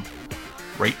podclubhouse.com.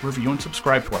 Rate, review, and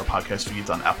subscribe to our podcast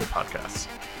feeds on Apple Podcasts.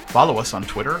 Follow us on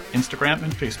Twitter, Instagram,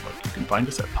 and Facebook. You can find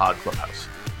us at Pod Clubhouse.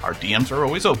 Our DMs are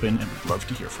always open, and we'd love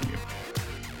to hear from you.